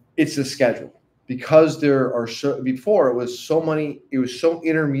it's the schedule because there are so before it was so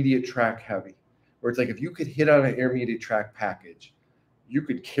intermediate track heavy. Where it's like if you could hit on an intermediate track package, you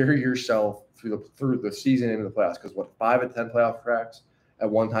could carry yourself through the season into the playoffs. Because 5 of 10 playoff tracks at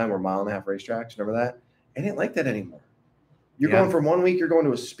one time were 1.5 mile racetracks. Remember that? It ain't like that anymore. You're going from 1 week, you're going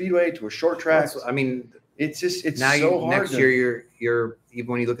to a speedway to a short track. I mean, it's now so hard. Next year, you're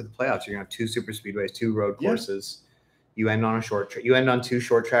even when you look at the playoffs, you're gonna have 2 super speedways, 2 road courses. You end on a short track. You end on 2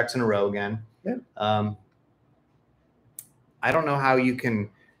 short tracks in a row again. Yeah. I don't know how you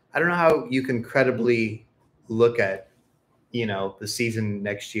can credibly look at, you know, the season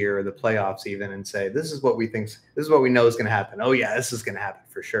next year or the playoffs even and say, this is what we know is going to happen. Oh yeah, this is going to happen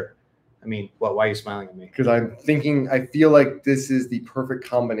for sure. I mean, why are you smiling at me? Because I feel like this is the perfect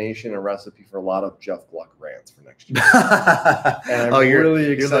combination and recipe for a lot of Jeff Gluck rants for next year. And I'm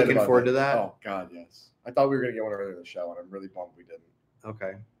really excited. You're looking forward to that? Oh God, yes. I thought we were going to get one earlier in the show, and I'm really bummed we didn't.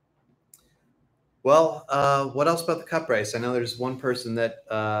 Okay. Well, what else about the Cup race? I know there's one person that,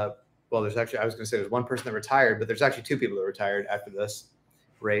 there's one person that retired, but there's actually 2 people that retired after this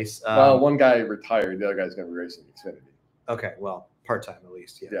race. One guy retired. The other guy's going to be racing Xfinity. Okay, well, part-time at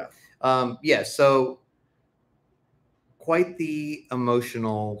least. Yeah. So quite the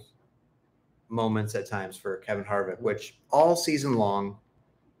emotional moments at times for Kevin Harvick, which all season long,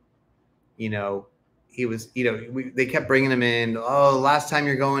 you know, he was, you know, they kept bringing him in. Oh, last time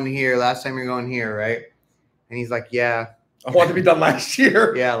you're going here, right? And he's like, yeah. I want to be done last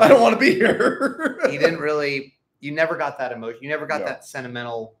year. Yeah. I don't want to be here. He didn't really, you never got that emotion. You never got that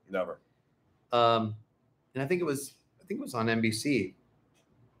sentimental. Never. And I think it was on NBC.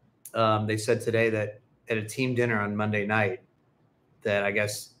 They said today that at a team dinner on Monday night that I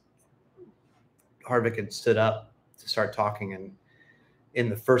guess Harvick had stood up to start talking, and in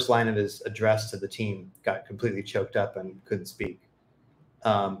the first line of his address to the team got completely choked up and couldn't speak.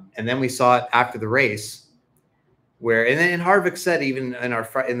 And then we saw it after the race and then Harvick said even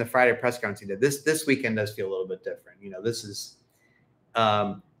in the Friday press conference he did, this weekend does feel a little bit different. You know, this is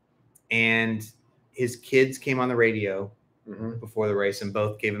and his kids came on the radio before the race and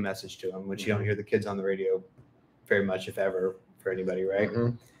both gave a message to him, which you don't hear the kids on the radio very much, if ever, for anybody, right?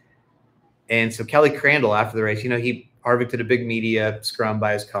 And so Kelly Crandall after the race, you know, Harvick did a big media scrum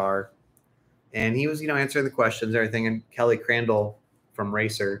by his car, and he was, you know, answering the questions and everything. And Kelly Crandall from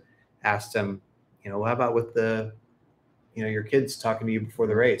Racer asked him, you know, how about with your kids talking to you before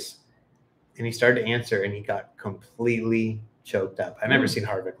the race? And he started to answer, and he got completely choked up. I've never seen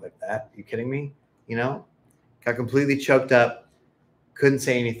Harvick like that. Are you kidding me? You know, got completely choked up, couldn't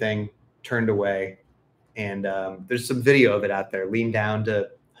say anything, turned away. And there's some video of it out there. Leaned down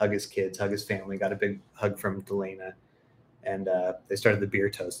to hug his kids, hug his family, got a big hug from Delana. And they started the beer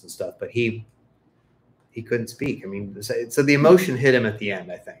toast and stuff, but he couldn't speak. I mean, so the emotion hit him at the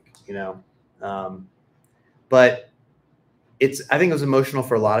end, I think, you know. But I think it was emotional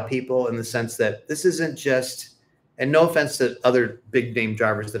for a lot of people in the sense that this isn't just, and no offense to other big name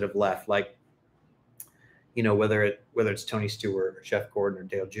drivers that have left, like, you know, whether it's Tony Stewart or Jeff Gordon or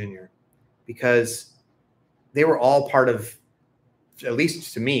Dale Jr., because they were all part of, at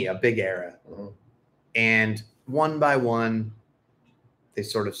least to me, a big era. And one by one, they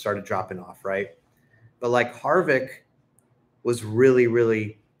sort of started dropping off, right? But like Harvick was really,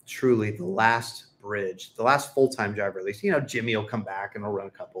 really, truly the last bridge, the last full-time driver, at least. You know, Jimmy will come back and he'll run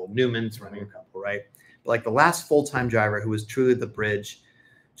a couple. Newman's running a couple, right? But like the last full-time driver who was truly the bridge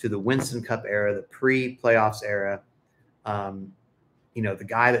to the Winston Cup era, the pre-playoffs era. You know, the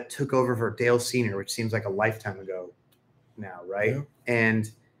guy that took over for Dale Sr., which seems like a lifetime ago now, right? Yeah. And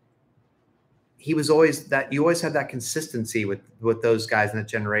he was always that. You always had that consistency with those guys in that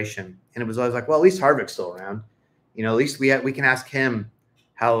generation, and it was always like, well, at least Harvick's still around. You know, at least we can ask him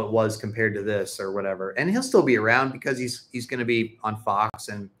how it was compared to this or whatever, and he'll still be around because he's going to be on Fox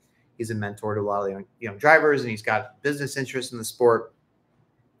and he's a mentor to a lot of young drivers, and he's got business interests in the sport.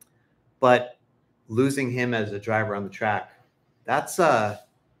 But losing him as a driver on the track, that's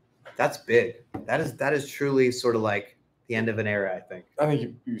big. That is truly sort of like the end of an era, I think. I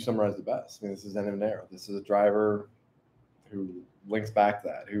think you summarized it best. I mean, this is the end of an era. This is a driver who links back to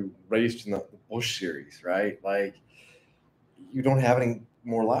that, who raced in the Busch Series, right? Like, you don't have any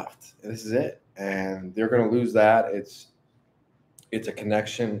more left. This is it, and they're going to lose that. It's a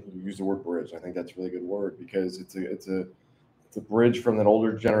connection. You use the word bridge. I think that's a really good word because it's a bridge from that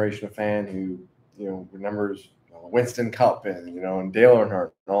older generation of fan who remembers Winston Cup and Dale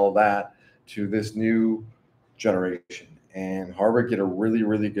Earnhardt and all of that to this new generation. And Harvick did a really,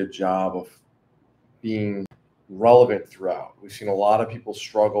 really good job of being relevant throughout. We've seen a lot of people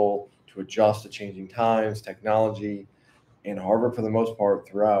struggle to adjust to changing times, technology, and Harvick, for the most part,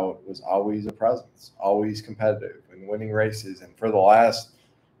 throughout was always a presence, always competitive and winning races. And for the last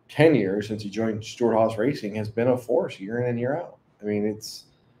 10 years, since he joined Stewart-Haas Racing, has been a force year in and year out. I mean,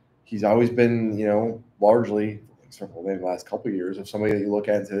 he's always been, largely, except for maybe the last couple of years, of somebody that you look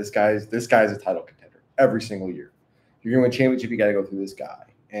at and say, this guy's a title contender every single year. If you're going to win a championship, you got to go through this guy.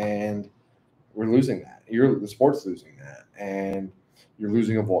 And we're losing that. The sport's losing that. And you're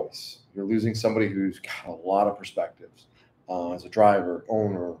losing a voice. You're losing somebody who's got a lot of perspectives as a driver,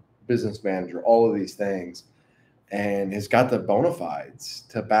 owner, business manager, all of these things, and has got the bona fides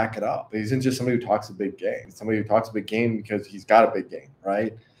to back it up. He isn't just somebody who talks a big game. He's somebody who talks a big game because he's got a big game,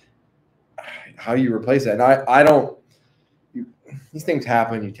 right? How do you replace that? And these things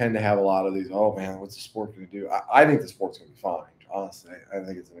happen. You tend to have a lot of these, oh, man, what's the sport going to do? I think the sport's going to be fine, honestly. I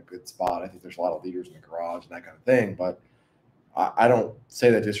think it's in a good spot. I think there's a lot of leaders in the garage and that kind of thing, but I don't say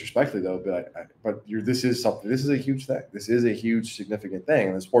that disrespectfully, though. But this is something. This is a huge thing. This is a huge, significant thing,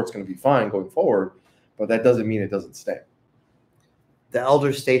 and the sport's going to be fine going forward. But that doesn't mean it doesn't stay. The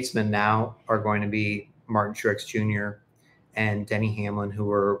elder statesmen now are going to be Martin Truex Jr. and Denny Hamlin, who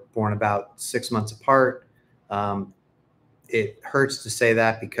were born about 6 months apart. It hurts to say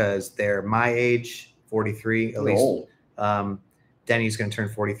that because they're my age, 43 at least. Old. Denny's going to turn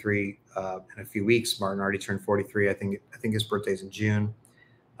 43 in a few weeks. Martin already turned 43. I think his birthday's in June.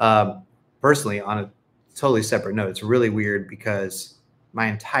 Personally, on a totally separate note, it's really weird because my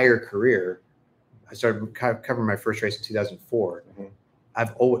entire career, I started covering my first race in 2004. Mm-hmm.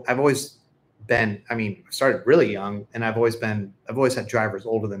 I've always been. I mean, I started really young, and I've always had drivers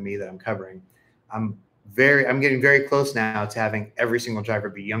older than me that I'm covering. I'm getting very close now to having every single driver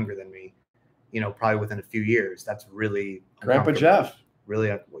be younger than me. Probably within a few years. That's really Grandpa Jeff.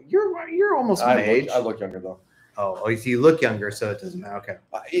 Really, you're almost my age. I look younger though. Oh, you look younger, so it doesn't matter. Okay.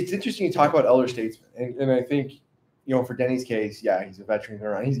 It's interesting you talk about elder statesmen, and I think for Denny's case, yeah, he's a veteran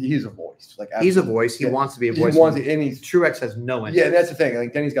around. He's a voice. He's a voice. He wants to be a voice. And Truex has no interest. Yeah, and that's the thing. I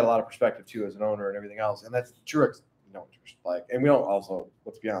think Denny's got a lot of perspective too as an owner and everything else, and that's Truex. No interest. And we don't also.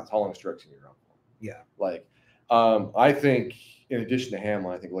 Let's be honest. How long is Truex in your own? Yeah. I think in addition to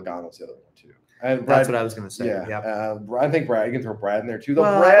Hamlin, I think Logano's the other one too. And Brad, that's what I was going to say. Yeah. I think Brad. You can throw Brad in there too.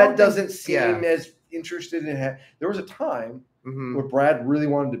 Though Brad doesn't seem as interested in. There was a time where Brad really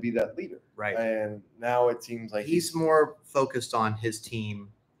wanted to be that leader, right? And now it seems like he's more focused on his team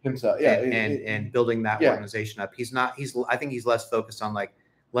himself, and building that organization up. He's not. I think he's less focused on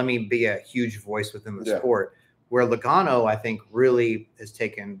let me be a huge voice within the sport. Where Logano, I think, really has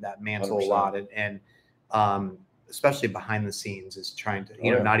taken that mantle 100%. A lot, and especially behind the scenes, is trying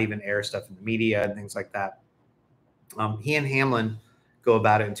to not even air stuff in the media and things like that. He and Hamlin go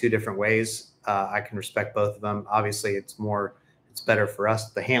about it in two different ways. I can respect both of them. Obviously, it's better for us,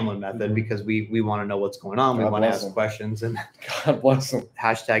 the Hamlin method, because we want to know what's going on. We want to ask questions, and God bless him.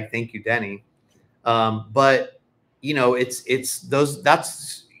 Hashtag thank you, Denny. But it's those.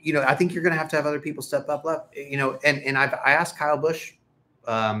 That's I think you're going to have other people step up. And I asked Kyle Busch,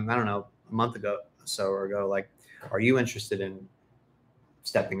 I don't know, a month ago or ago, are you interested in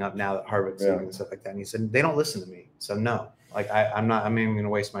stepping up now that Harvick's leaving and stuff like that? And he said, they don't listen to me. So no, I'm even going to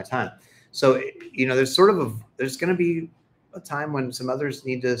waste my time. So, there's there's going to be a time when some others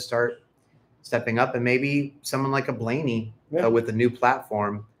need to start stepping up, and maybe someone like a Blaney with a new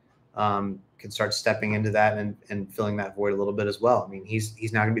platform can start stepping into that and filling that void a little bit as well. I mean,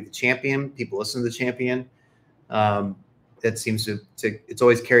 he's now going to be the champion. People listen to the champion. That seems to it's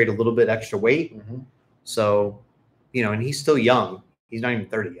always carried a little bit extra weight. Mm-hmm. So, and he's still young. He's not even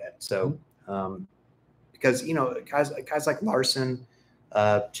 30 yet. So, because, guys like Larson,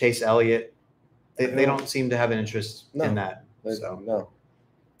 Chase Elliott, they don't seem to have an interest in that. No.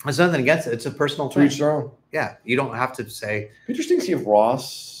 There's nothing against it. It's a personal thing. Each their own. Yeah. You don't have to say. Interesting to see if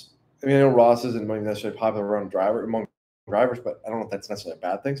Ross, I know Ross isn't necessarily popular among drivers, but I don't know if that's necessarily a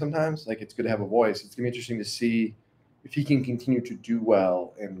bad thing sometimes. It's good to have a voice. It's going to be interesting to see if he can continue to do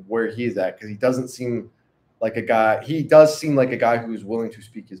well and where he's at, because he doesn't seem like a guy. He does seem like a guy who's willing to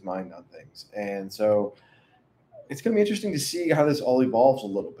speak his mind on things. And so it's going to be interesting to see how this all evolves a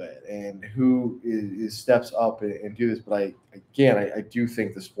little bit and who is steps up and do this. But I do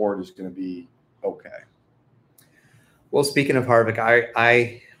think the sport is going to be okay. Well, speaking of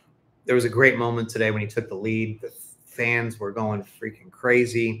Harvick, there was a great moment today when he took the lead. The fans were going freaking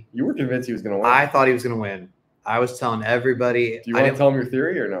crazy. You were convinced he was going to win. I thought he was going to win. I was telling everybody. Do you want to tell him your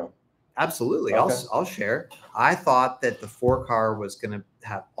theory or no? Absolutely. Okay. I'll share. I thought that the 4-car was going to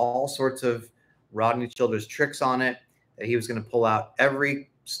have all sorts of Rodney Childers tricks on it, that he was going to pull out every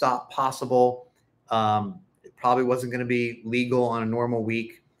stop possible. It probably wasn't going to be legal on a normal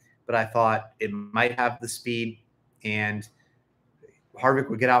week, but I thought it might have the speed, and Harvick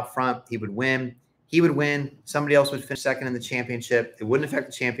would get out front. He would win. He would win. Somebody else would finish second in the championship. It wouldn't affect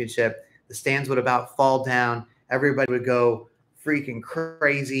the championship. The stands would about fall down. Everybody would go freaking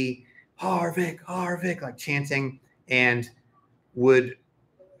crazy. Harvick, like chanting. And would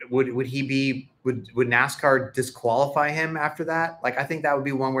NASCAR disqualify him after that? Like, I think that would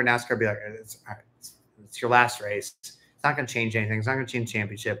be one where NASCAR would be like, it's your last race. It's not going to change anything. It's not going to change the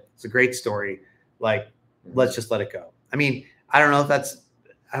championship. It's a great story. Like, let's just let it go. I mean, I don't know if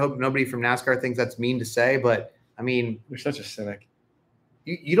I hope nobody from NASCAR thinks that's mean to say, but I mean, you're such a cynic.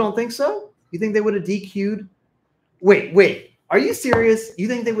 You don't think so? You think they would have DQ'd? Wait. Are you serious? You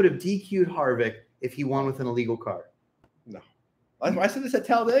think they would have DQ'd Harvick if he won with an illegal car? No. I said this at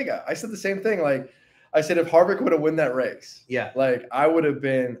Talladega. I said the same thing. Like, I said, if Harvick would have won that race, like I would have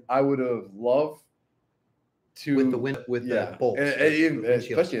loved to with the win with the bolts,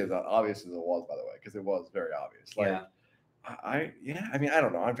 especially as obvious as it was, by the way, because it was very obvious. Like, I mean, I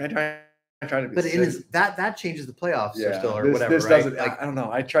don't know. I'm trying to be. But that changes the playoffs or whatever. This doesn't. Like, I don't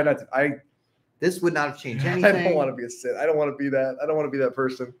know. I try not to. This would not have changed anything. I don't want to be a sin. I don't want to be that. I don't want to be that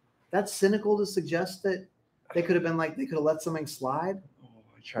person. That's cynical to suggest that they could have been like, they could have let something slide.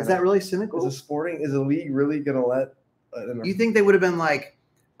 Is that really cynical? Is a league really going to let? You think they would have been like,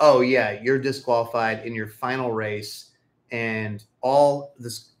 oh yeah, you're disqualified in your final race, and all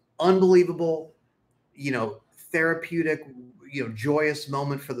this unbelievable, therapeutic, joyous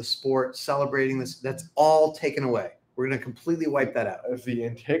moment for the sport, celebrating this, that's all taken away. We're going to completely wipe that out. If the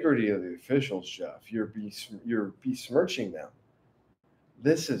integrity of the officials, Jeff, you're besmirching them.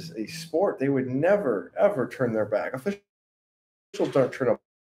 This is a sport. They would never, ever turn their back. Officials don't turn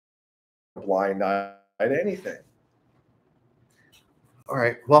a blind eye to anything. All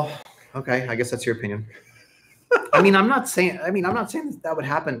right. Well, okay. I guess that's your opinion. I'm not saying that would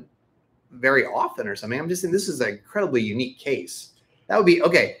happen very often or something. I'm just saying this is an incredibly unique case. That would be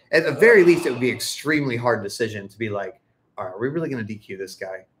okay. At the very least, it would be an extremely hard decision to be like, all right, are we really going to DQ this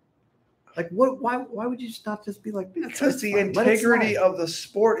guy? Like, what? Why would you not just be like? Because the integrity of the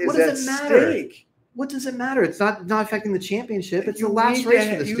sport is at stake. What does it matter? It's not affecting the championship. It's the last race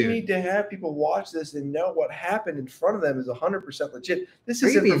for this dude. You need to have people watch this and know what happened in front of them is 100% legit. This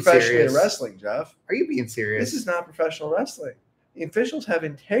isn't professional wrestling, Jeff. Are you being serious? This is not professional wrestling. The officials have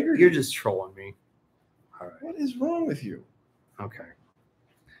integrity. You're just trolling me. All right. What is wrong with you? Okay.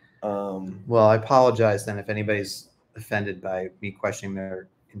 Well, I apologize then if anybody's offended by me questioning their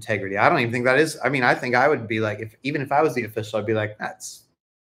integrity. I don't even think that is. I mean, I think I would be like, even if I was the official, I'd be like, it's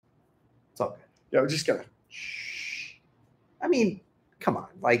all good. Yeah, we're just gonna. I mean, come on.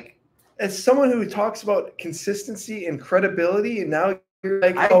 Like, as someone who talks about consistency and credibility, and now you're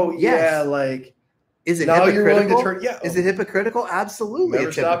like, like, is it now hypocritical? You're willing to turn? Yeah. Is it hypocritical? Absolutely.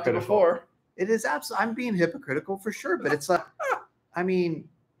 Never stopped it before. It is absolutely. I'm being hypocritical for sure, but it's like, I mean,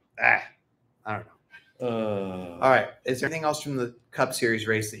 I don't know. All right. Is there anything else from the Cup Series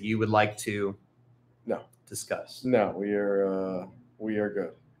race that you would like to discuss? No, we are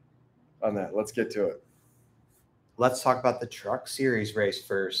good on that. Let's get to it. Let's talk about the Truck Series race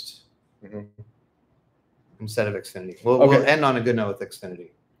first instead of Xfinity. We'll end on a good note with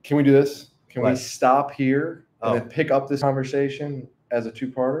Xfinity. Can we do this? Can we stop here and then pick up this conversation as a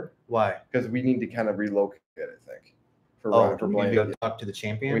two-parter? Why? Because we need to kind of relocate it, I think. We need to go talk to the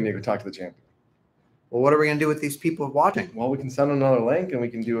champion? We need to talk to the champion. Well, what are we going to do with these people watching? Well, we can send another link and we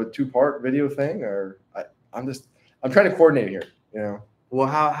can do a two-part video thing. Or I'm trying to coordinate here. Well,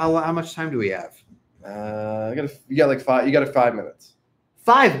 how much time do we have? You got 5 minutes.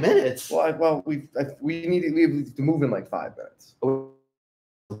 5 minutes? Well, we need to move in like 5 minutes.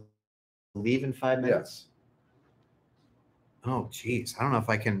 Leave in 5 minutes? Yes. Oh, geez. I don't know if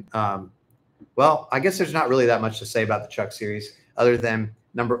I can. Well, I guess there's not really that much to say about the Truck Series other than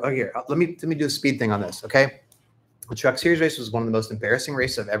here. Let me do a speed thing on this, okay? The Truck Series race was one of the most embarrassing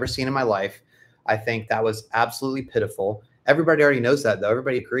races I've ever seen in my life. I think that was absolutely pitiful. Everybody already knows that, though.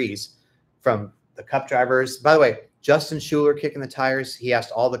 Everybody agrees. From the Cup drivers. By the way, Justin Schuler kicking the tires. He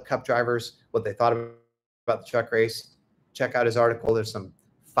asked all the Cup drivers what they thought about the truck race, check out his article. There's some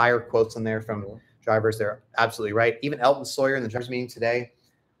fire quotes in there from drivers. They're absolutely right. Even Elton Sawyer in the drivers meeting today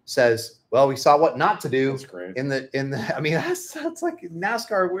says, well, we saw what not to do in the, I mean, that's like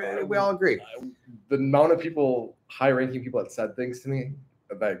NASCAR. We all agree. The amount of people, high ranking people that said things to me,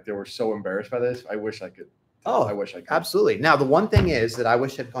 like they were so embarrassed by this. I wish I could. Oh, I wish I could. Absolutely. Now, the one thing is that I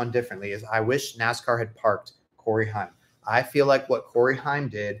wish had gone differently is I wish NASCAR had parked Corey Heim. I feel like what Corey Heim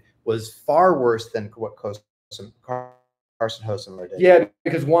did was far worse than what Carson Hoceler did. Yeah,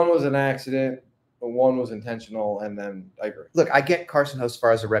 because one was an accident, but one was intentional, and then I agree. Look, I get Carson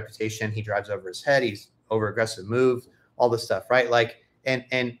Hoceler as a reputation. He drives over his head. He's over aggressive moves, all this stuff, right? Like,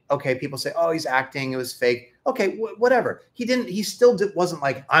 and okay, people say, oh, he's acting. It was fake. Okay, whatever. He didn't. He still wasn't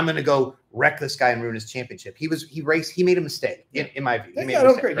like, I'm going to go wreck this guy and ruin his championship. He raced. He made a mistake in my view. He made a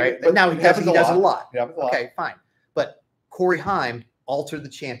mistake, right? But now he does it a lot. Okay, fine. But Corey Heim altered the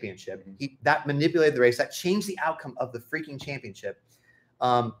championship. That manipulated the race. That changed the outcome of the freaking championship.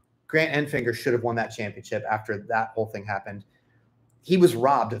 Grant Enfinger should have won that championship after that whole thing happened. He was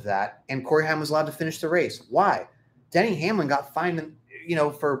robbed of that, and Corey Heim was allowed to finish the race. Why? Denny Hamlin got fined,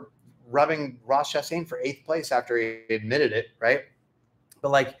 for rubbing Ross Chastain for 8th place after he admitted it, right? But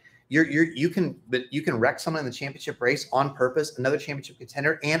like you can wreck someone in the championship race on purpose, another championship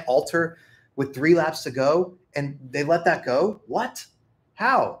contender, and alter with 3 laps to go, and they let that go? What?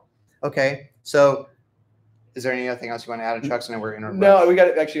 How? Okay, so is there anything else you want to add on trucks? And we're in. No, we got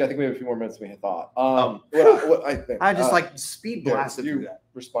it. Actually, I think we have a few more minutes than we had thought. What I think I just like speed blasted you through that.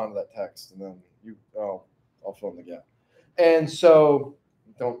 Respond to that text, and then I'll fill in the gap. And so,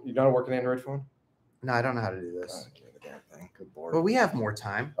 you got to work an Android phone? No, I don't know how to do this. I can't do the damn thing. Good Lord. Well, we have more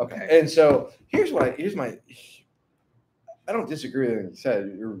time. Okay. And so here's my. I don't disagree with anything you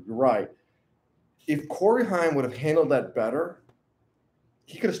said. You're right. If Corey Heim would have handled that better,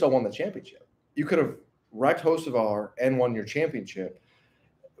 he could have still won the championship. You could have wrecked Hocevar and won your championship.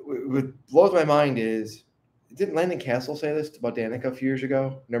 What blows my mind is, didn't Landon Castle say this about Danica a few years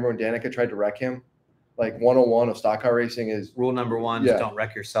ago? Remember when Danica tried to wreck him? Like 101 of stock car racing is rule number 1: don't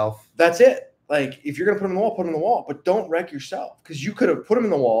wreck yourself. That's it. Like if you're gonna put him in the wall, put him in the wall, but don't wreck yourself, because you could have put him in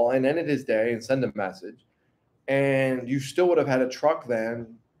the wall and ended his day and send a message, and you still would have had a truck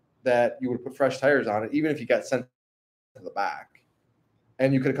then that you would have put fresh tires on it, even if you got sent to the back,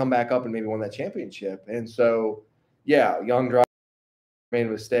 and you could have come back up and maybe won that championship. And so, yeah, young driver made a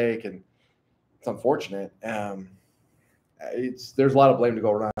mistake, and it's unfortunate. There's a lot of blame to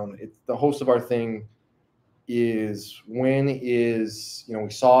go around. It's the host of our thing. We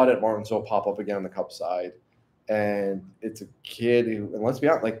saw it at Martinsville pop up again on the Cup side, and it's a kid who, and let's be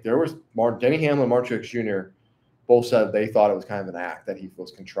honest, like there was Denny Hamlin and Mark Truex Jr. both said they thought it was kind of an act, that he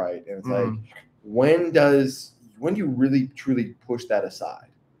was contrite, and it's like, when do you really truly push that aside?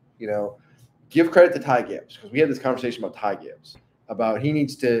 Give credit to Ty Gibbs, because we had this conversation about Ty Gibbs about he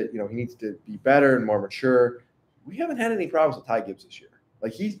needs to be better and more mature. We haven't had any problems with Ty Gibbs this year.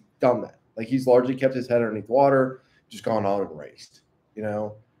 Like he's done that. Like he's largely kept his head underneath water, just gone out and raced.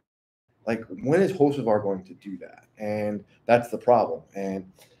 Like when is Hocevar going to do that? And that's the problem. And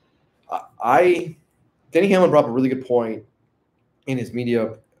Denny Hamlin brought up a really good point in his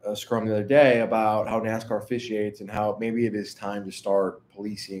media scrum the other day about how NASCAR officiates and how maybe it is time to start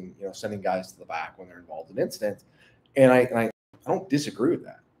policing, sending guys to the back when they're involved in incidents. And I don't disagree with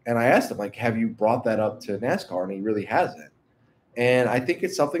that. And I asked him, like, have you brought that up to NASCAR? And he really hasn't. And I think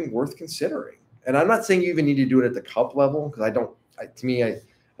it's something worth considering. And I'm not saying you even need to do it at the Cup level, because I don't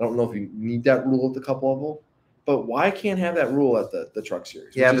know if you need that rule at the Cup level. But why can't have that rule at the Truck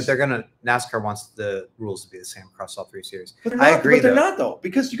Series? Yeah, but NASCAR wants the rules to be the same across all 3 series. But I agree. But they're not, though,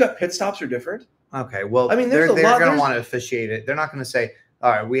 because you got pit stops are different. Okay, well, I mean, they're going to want to officiate it. They're not going to say,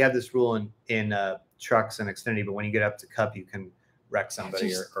 all right, we have this rule in trucks and Xfinity, but when you get up to Cup, you can wreck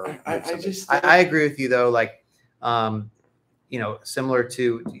somebody I agree with you, though. Like, similar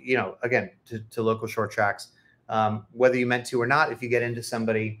to, again, to local short tracks, whether you meant to or not, if you get into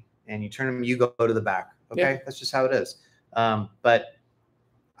somebody and you turn them, you go to the back. Okay. Yeah. That's just how it is. But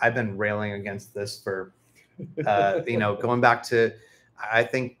I've been railing against this for, going back to, I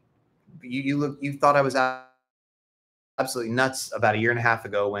think you thought I was absolutely nuts about a year and a half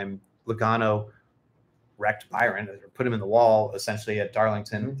ago when Logano wrecked Byron, or put him in the wall essentially at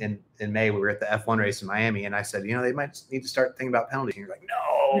Darlington in May. We were at the F1 race in Miami, and I said, they might need to start thinking about penalties. And you're like,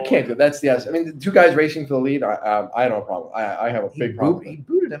 no, you can't do it. That's the. I mean, the 2 guys racing for the lead. I have no problem. I have a big problem. He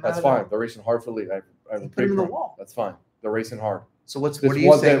booted him. That's fine. They're racing hard for the lead. I have a put him in the wall. That's fine. They're racing hard. So what do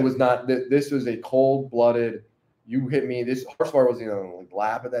you say? It was not. This was a cold-blooded. You hit me. This horsepower was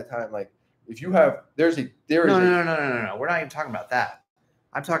lap at that time. Like if you have, no. We're not even talking about that.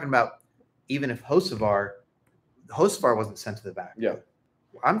 I'm talking about even if Hocevar wasn't sent to the back. Yeah.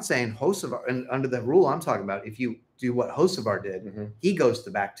 I'm saying Hocevar, and under the rule I'm talking about, if you do what Hocevar did, he goes to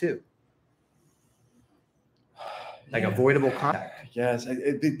the back too. Like avoidable contact. Yes,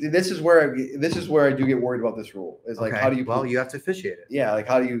 this is where I do get worried about this rule. Is like, how do you? Well, you have to officiate it. Yeah, like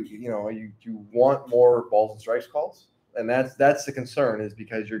how do you want more balls and strikes calls, and that's the concern, is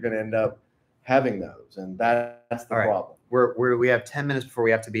because you're going to end up having those, and that's the problem. We have 10 minutes before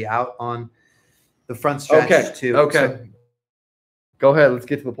we have to be out on the front stretch too. Okay. So, go ahead. Let's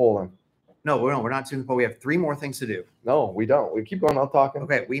get to the poll then. No, we're not doing the poll. We have 3 more things to do. No, we don't. We keep going on talking.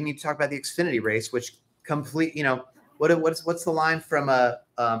 Okay, we need to talk about the Xfinity race, which what's the line from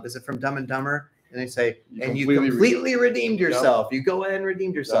is it from Dumb and Dumber? And they say, you completely redeemed yourself. Yep. You go ahead and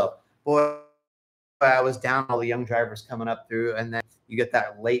redeemed yourself. Yep. Boy, I was down all the young drivers coming up through, and then you get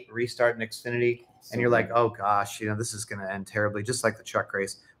that late restart in Xfinity, and you're like, oh gosh, this is going to end terribly, just like the truck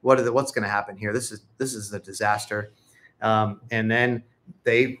race. What's going to happen here? This is a disaster. And then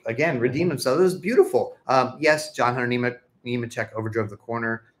they again redeemed themselves. It was beautiful. Yes, John Hunter Nemechek overdrove the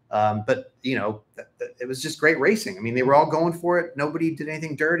corner. But it was just great racing. I mean, they were all going for it. Nobody did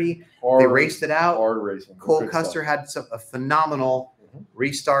anything dirty. They raced it out. Hard racing. Cole Custer had a phenomenal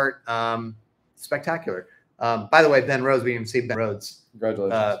restart. Spectacular. By the way, Ben Rhodes, we didn't even see Ben Rhodes.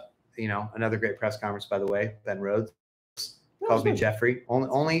 Congratulations. Another great press conference, by the way. Ben Rhodes calls me Jeffrey.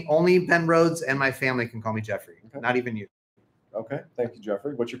 Only Ben Rhodes and my family can call me Jeffrey. Okay. Not even you. Okay. Thank you,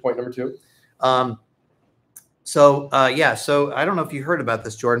 Jeffrey. What's your point number 2? So I don't know if you heard about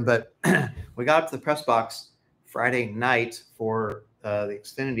this, Jordan, but we got up to the press box Friday night for the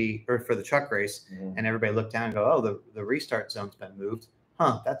Xfinity or for the truck race, and everybody looked down and go, "Oh, the restart zone's been moved.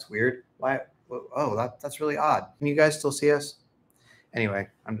 Huh? That's weird. Why? Oh, that's really odd. Can you guys still see us?" Anyway,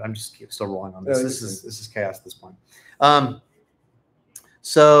 I'm just still rolling on this. Yeah, this is chaos at this point.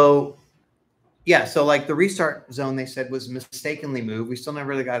 So like the restart zone, they said was mistakenly moved. We still never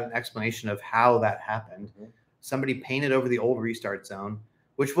really got an explanation of how that happened. Somebody painted over the old restart zone,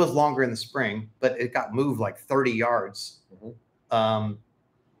 which was longer in the spring, but it got moved like 30 yards.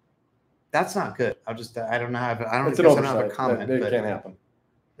 That's not good. I don't have a comment. It can't happen.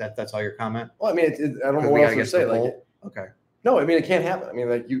 That's all your comment? Well, I mean, I don't know what else to say. Okay. No, I mean, it can't happen. I mean,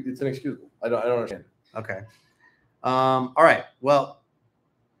 it's inexcusable. I don't understand. Okay. All right. Well,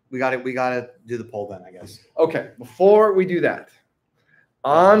 we got to do the poll then, I guess. Okay. Before we do that,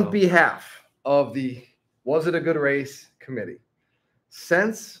 on behalf of the Was It a Good Race committee,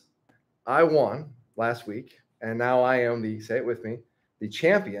 since I won last week and now I am say it with me, the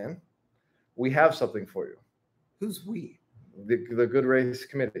champion, we have something for you. Who's we? The Good Race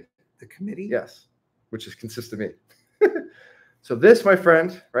committee. The committee? Yes, which consists of me. So this, my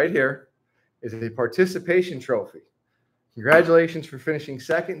friend, right here, is a participation trophy. Congratulations for finishing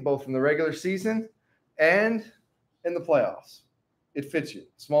second, both in the regular season and in the playoffs. It fits you.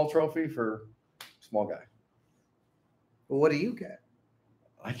 Small trophy for small guy. Well, what do you get?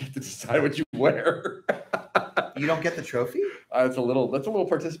 I get to decide what you wear. You don't get the trophy? That's a little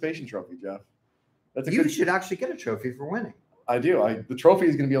participation trophy, Jeff. You should actually get a trophy for winning. I do. The trophy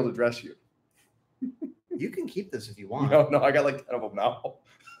is going to be able to dress you. You can keep this if you want. No, I got like 10 of them now.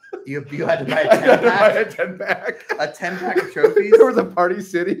 You had to buy a 10-pack? A 10-pack. A 10-pack of trophies? There was a Party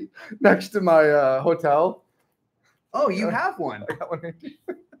City next to my hotel. Oh, you have one. I got one.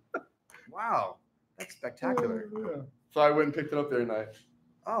 Wow. That's spectacular. Yeah. So I went and picked it up the other night.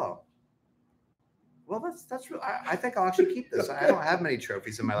 Oh. Well, that's real. I think I'll actually keep this. I don't have many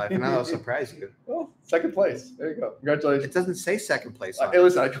trophies in my life, and I'll surprise you. Well, second place. There you go. Congratulations. It doesn't say second place. Hey,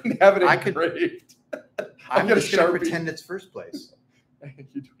 listen, I couldn't have it engraved. I'm just going to pretend it's first place.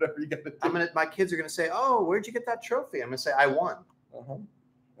 You do whatever you got to do. My kids are going to say, "Oh, where'd you get that trophy?" I'm going to say, "I won." I'm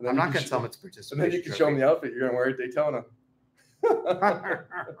not going to tell them it's participation. And then you can show them the outfit you're going to wear at Daytona.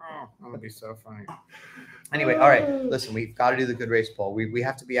 That would be so funny. Anyway, all right. Listen, we've got to do the Good Race poll. We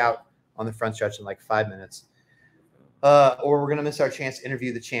have to be out on the front stretch in like 5 minutes. Or we're going to miss our chance to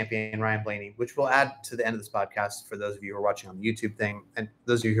interview the champion, Ryan Blaney, which we'll add to the end of this podcast for those of you who are watching on the YouTube thing. And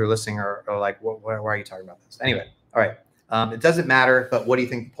those of you who are listening are like, why are you talking about this? Anyway, all right. It doesn't matter, but what do you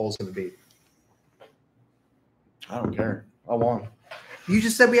think the poll's going to be? I don't care. I won. You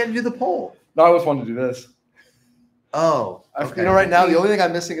just said we had to do the poll. No, I just wanted to do this. Oh. Okay. Right now, the only thing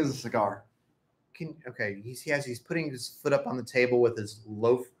I'm missing is a cigar. He's putting his foot up on the table with his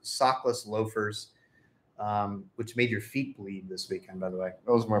sockless loafers, which made your feet bleed this weekend, by the way.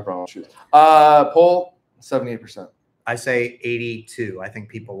 Those are my brown shoes. Poll, 78%. I say 82. I think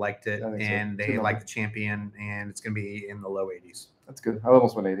people liked it, and they like the champion, and it's going to be in the low 80s. That's good. I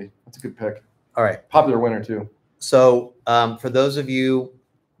almost went 80. That's a good pick. All right. Popular winner, too. So for those of you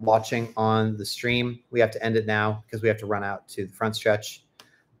watching on the stream. We have to end it now because we have to run out to the front stretch.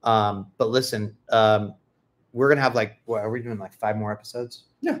 But listen, we're going to have like, what are we doing? Like 5 more episodes?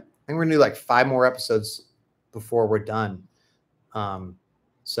 Yeah. I think we're going to do like 5 more episodes before we're done.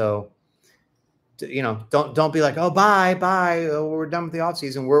 So, you know, don't be like, oh, bye. Oh, we're done with the off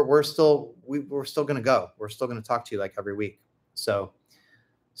season. We're still going to go. We're still going to talk to you like every week. So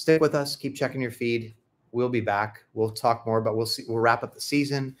stick with us. Keep checking your feed. We'll be back. We'll talk more, but we'll wrap up the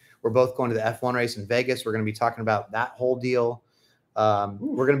season. We're both going to the F1 race in Vegas. We're going to be talking about that whole deal. We're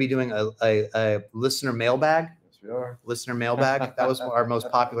going to be doing a listener mailbag. Yes, we are. Listener mailbag. That was our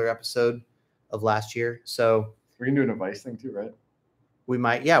most popular episode of last year. So we're going to do an advice thing too, right? We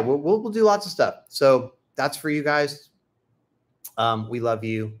might. Yeah, we'll do lots of stuff. So that's for you guys. We love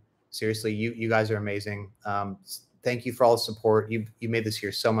you. Seriously, you guys are amazing. Thank you for all the support. You made this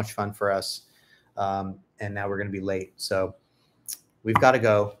year so much fun for us. And now we're going to be late. So we've got to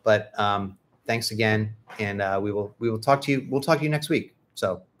go. But thanks again. And we will talk to you. We'll talk to you next week.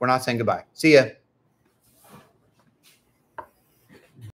 So we're not saying goodbye. See ya.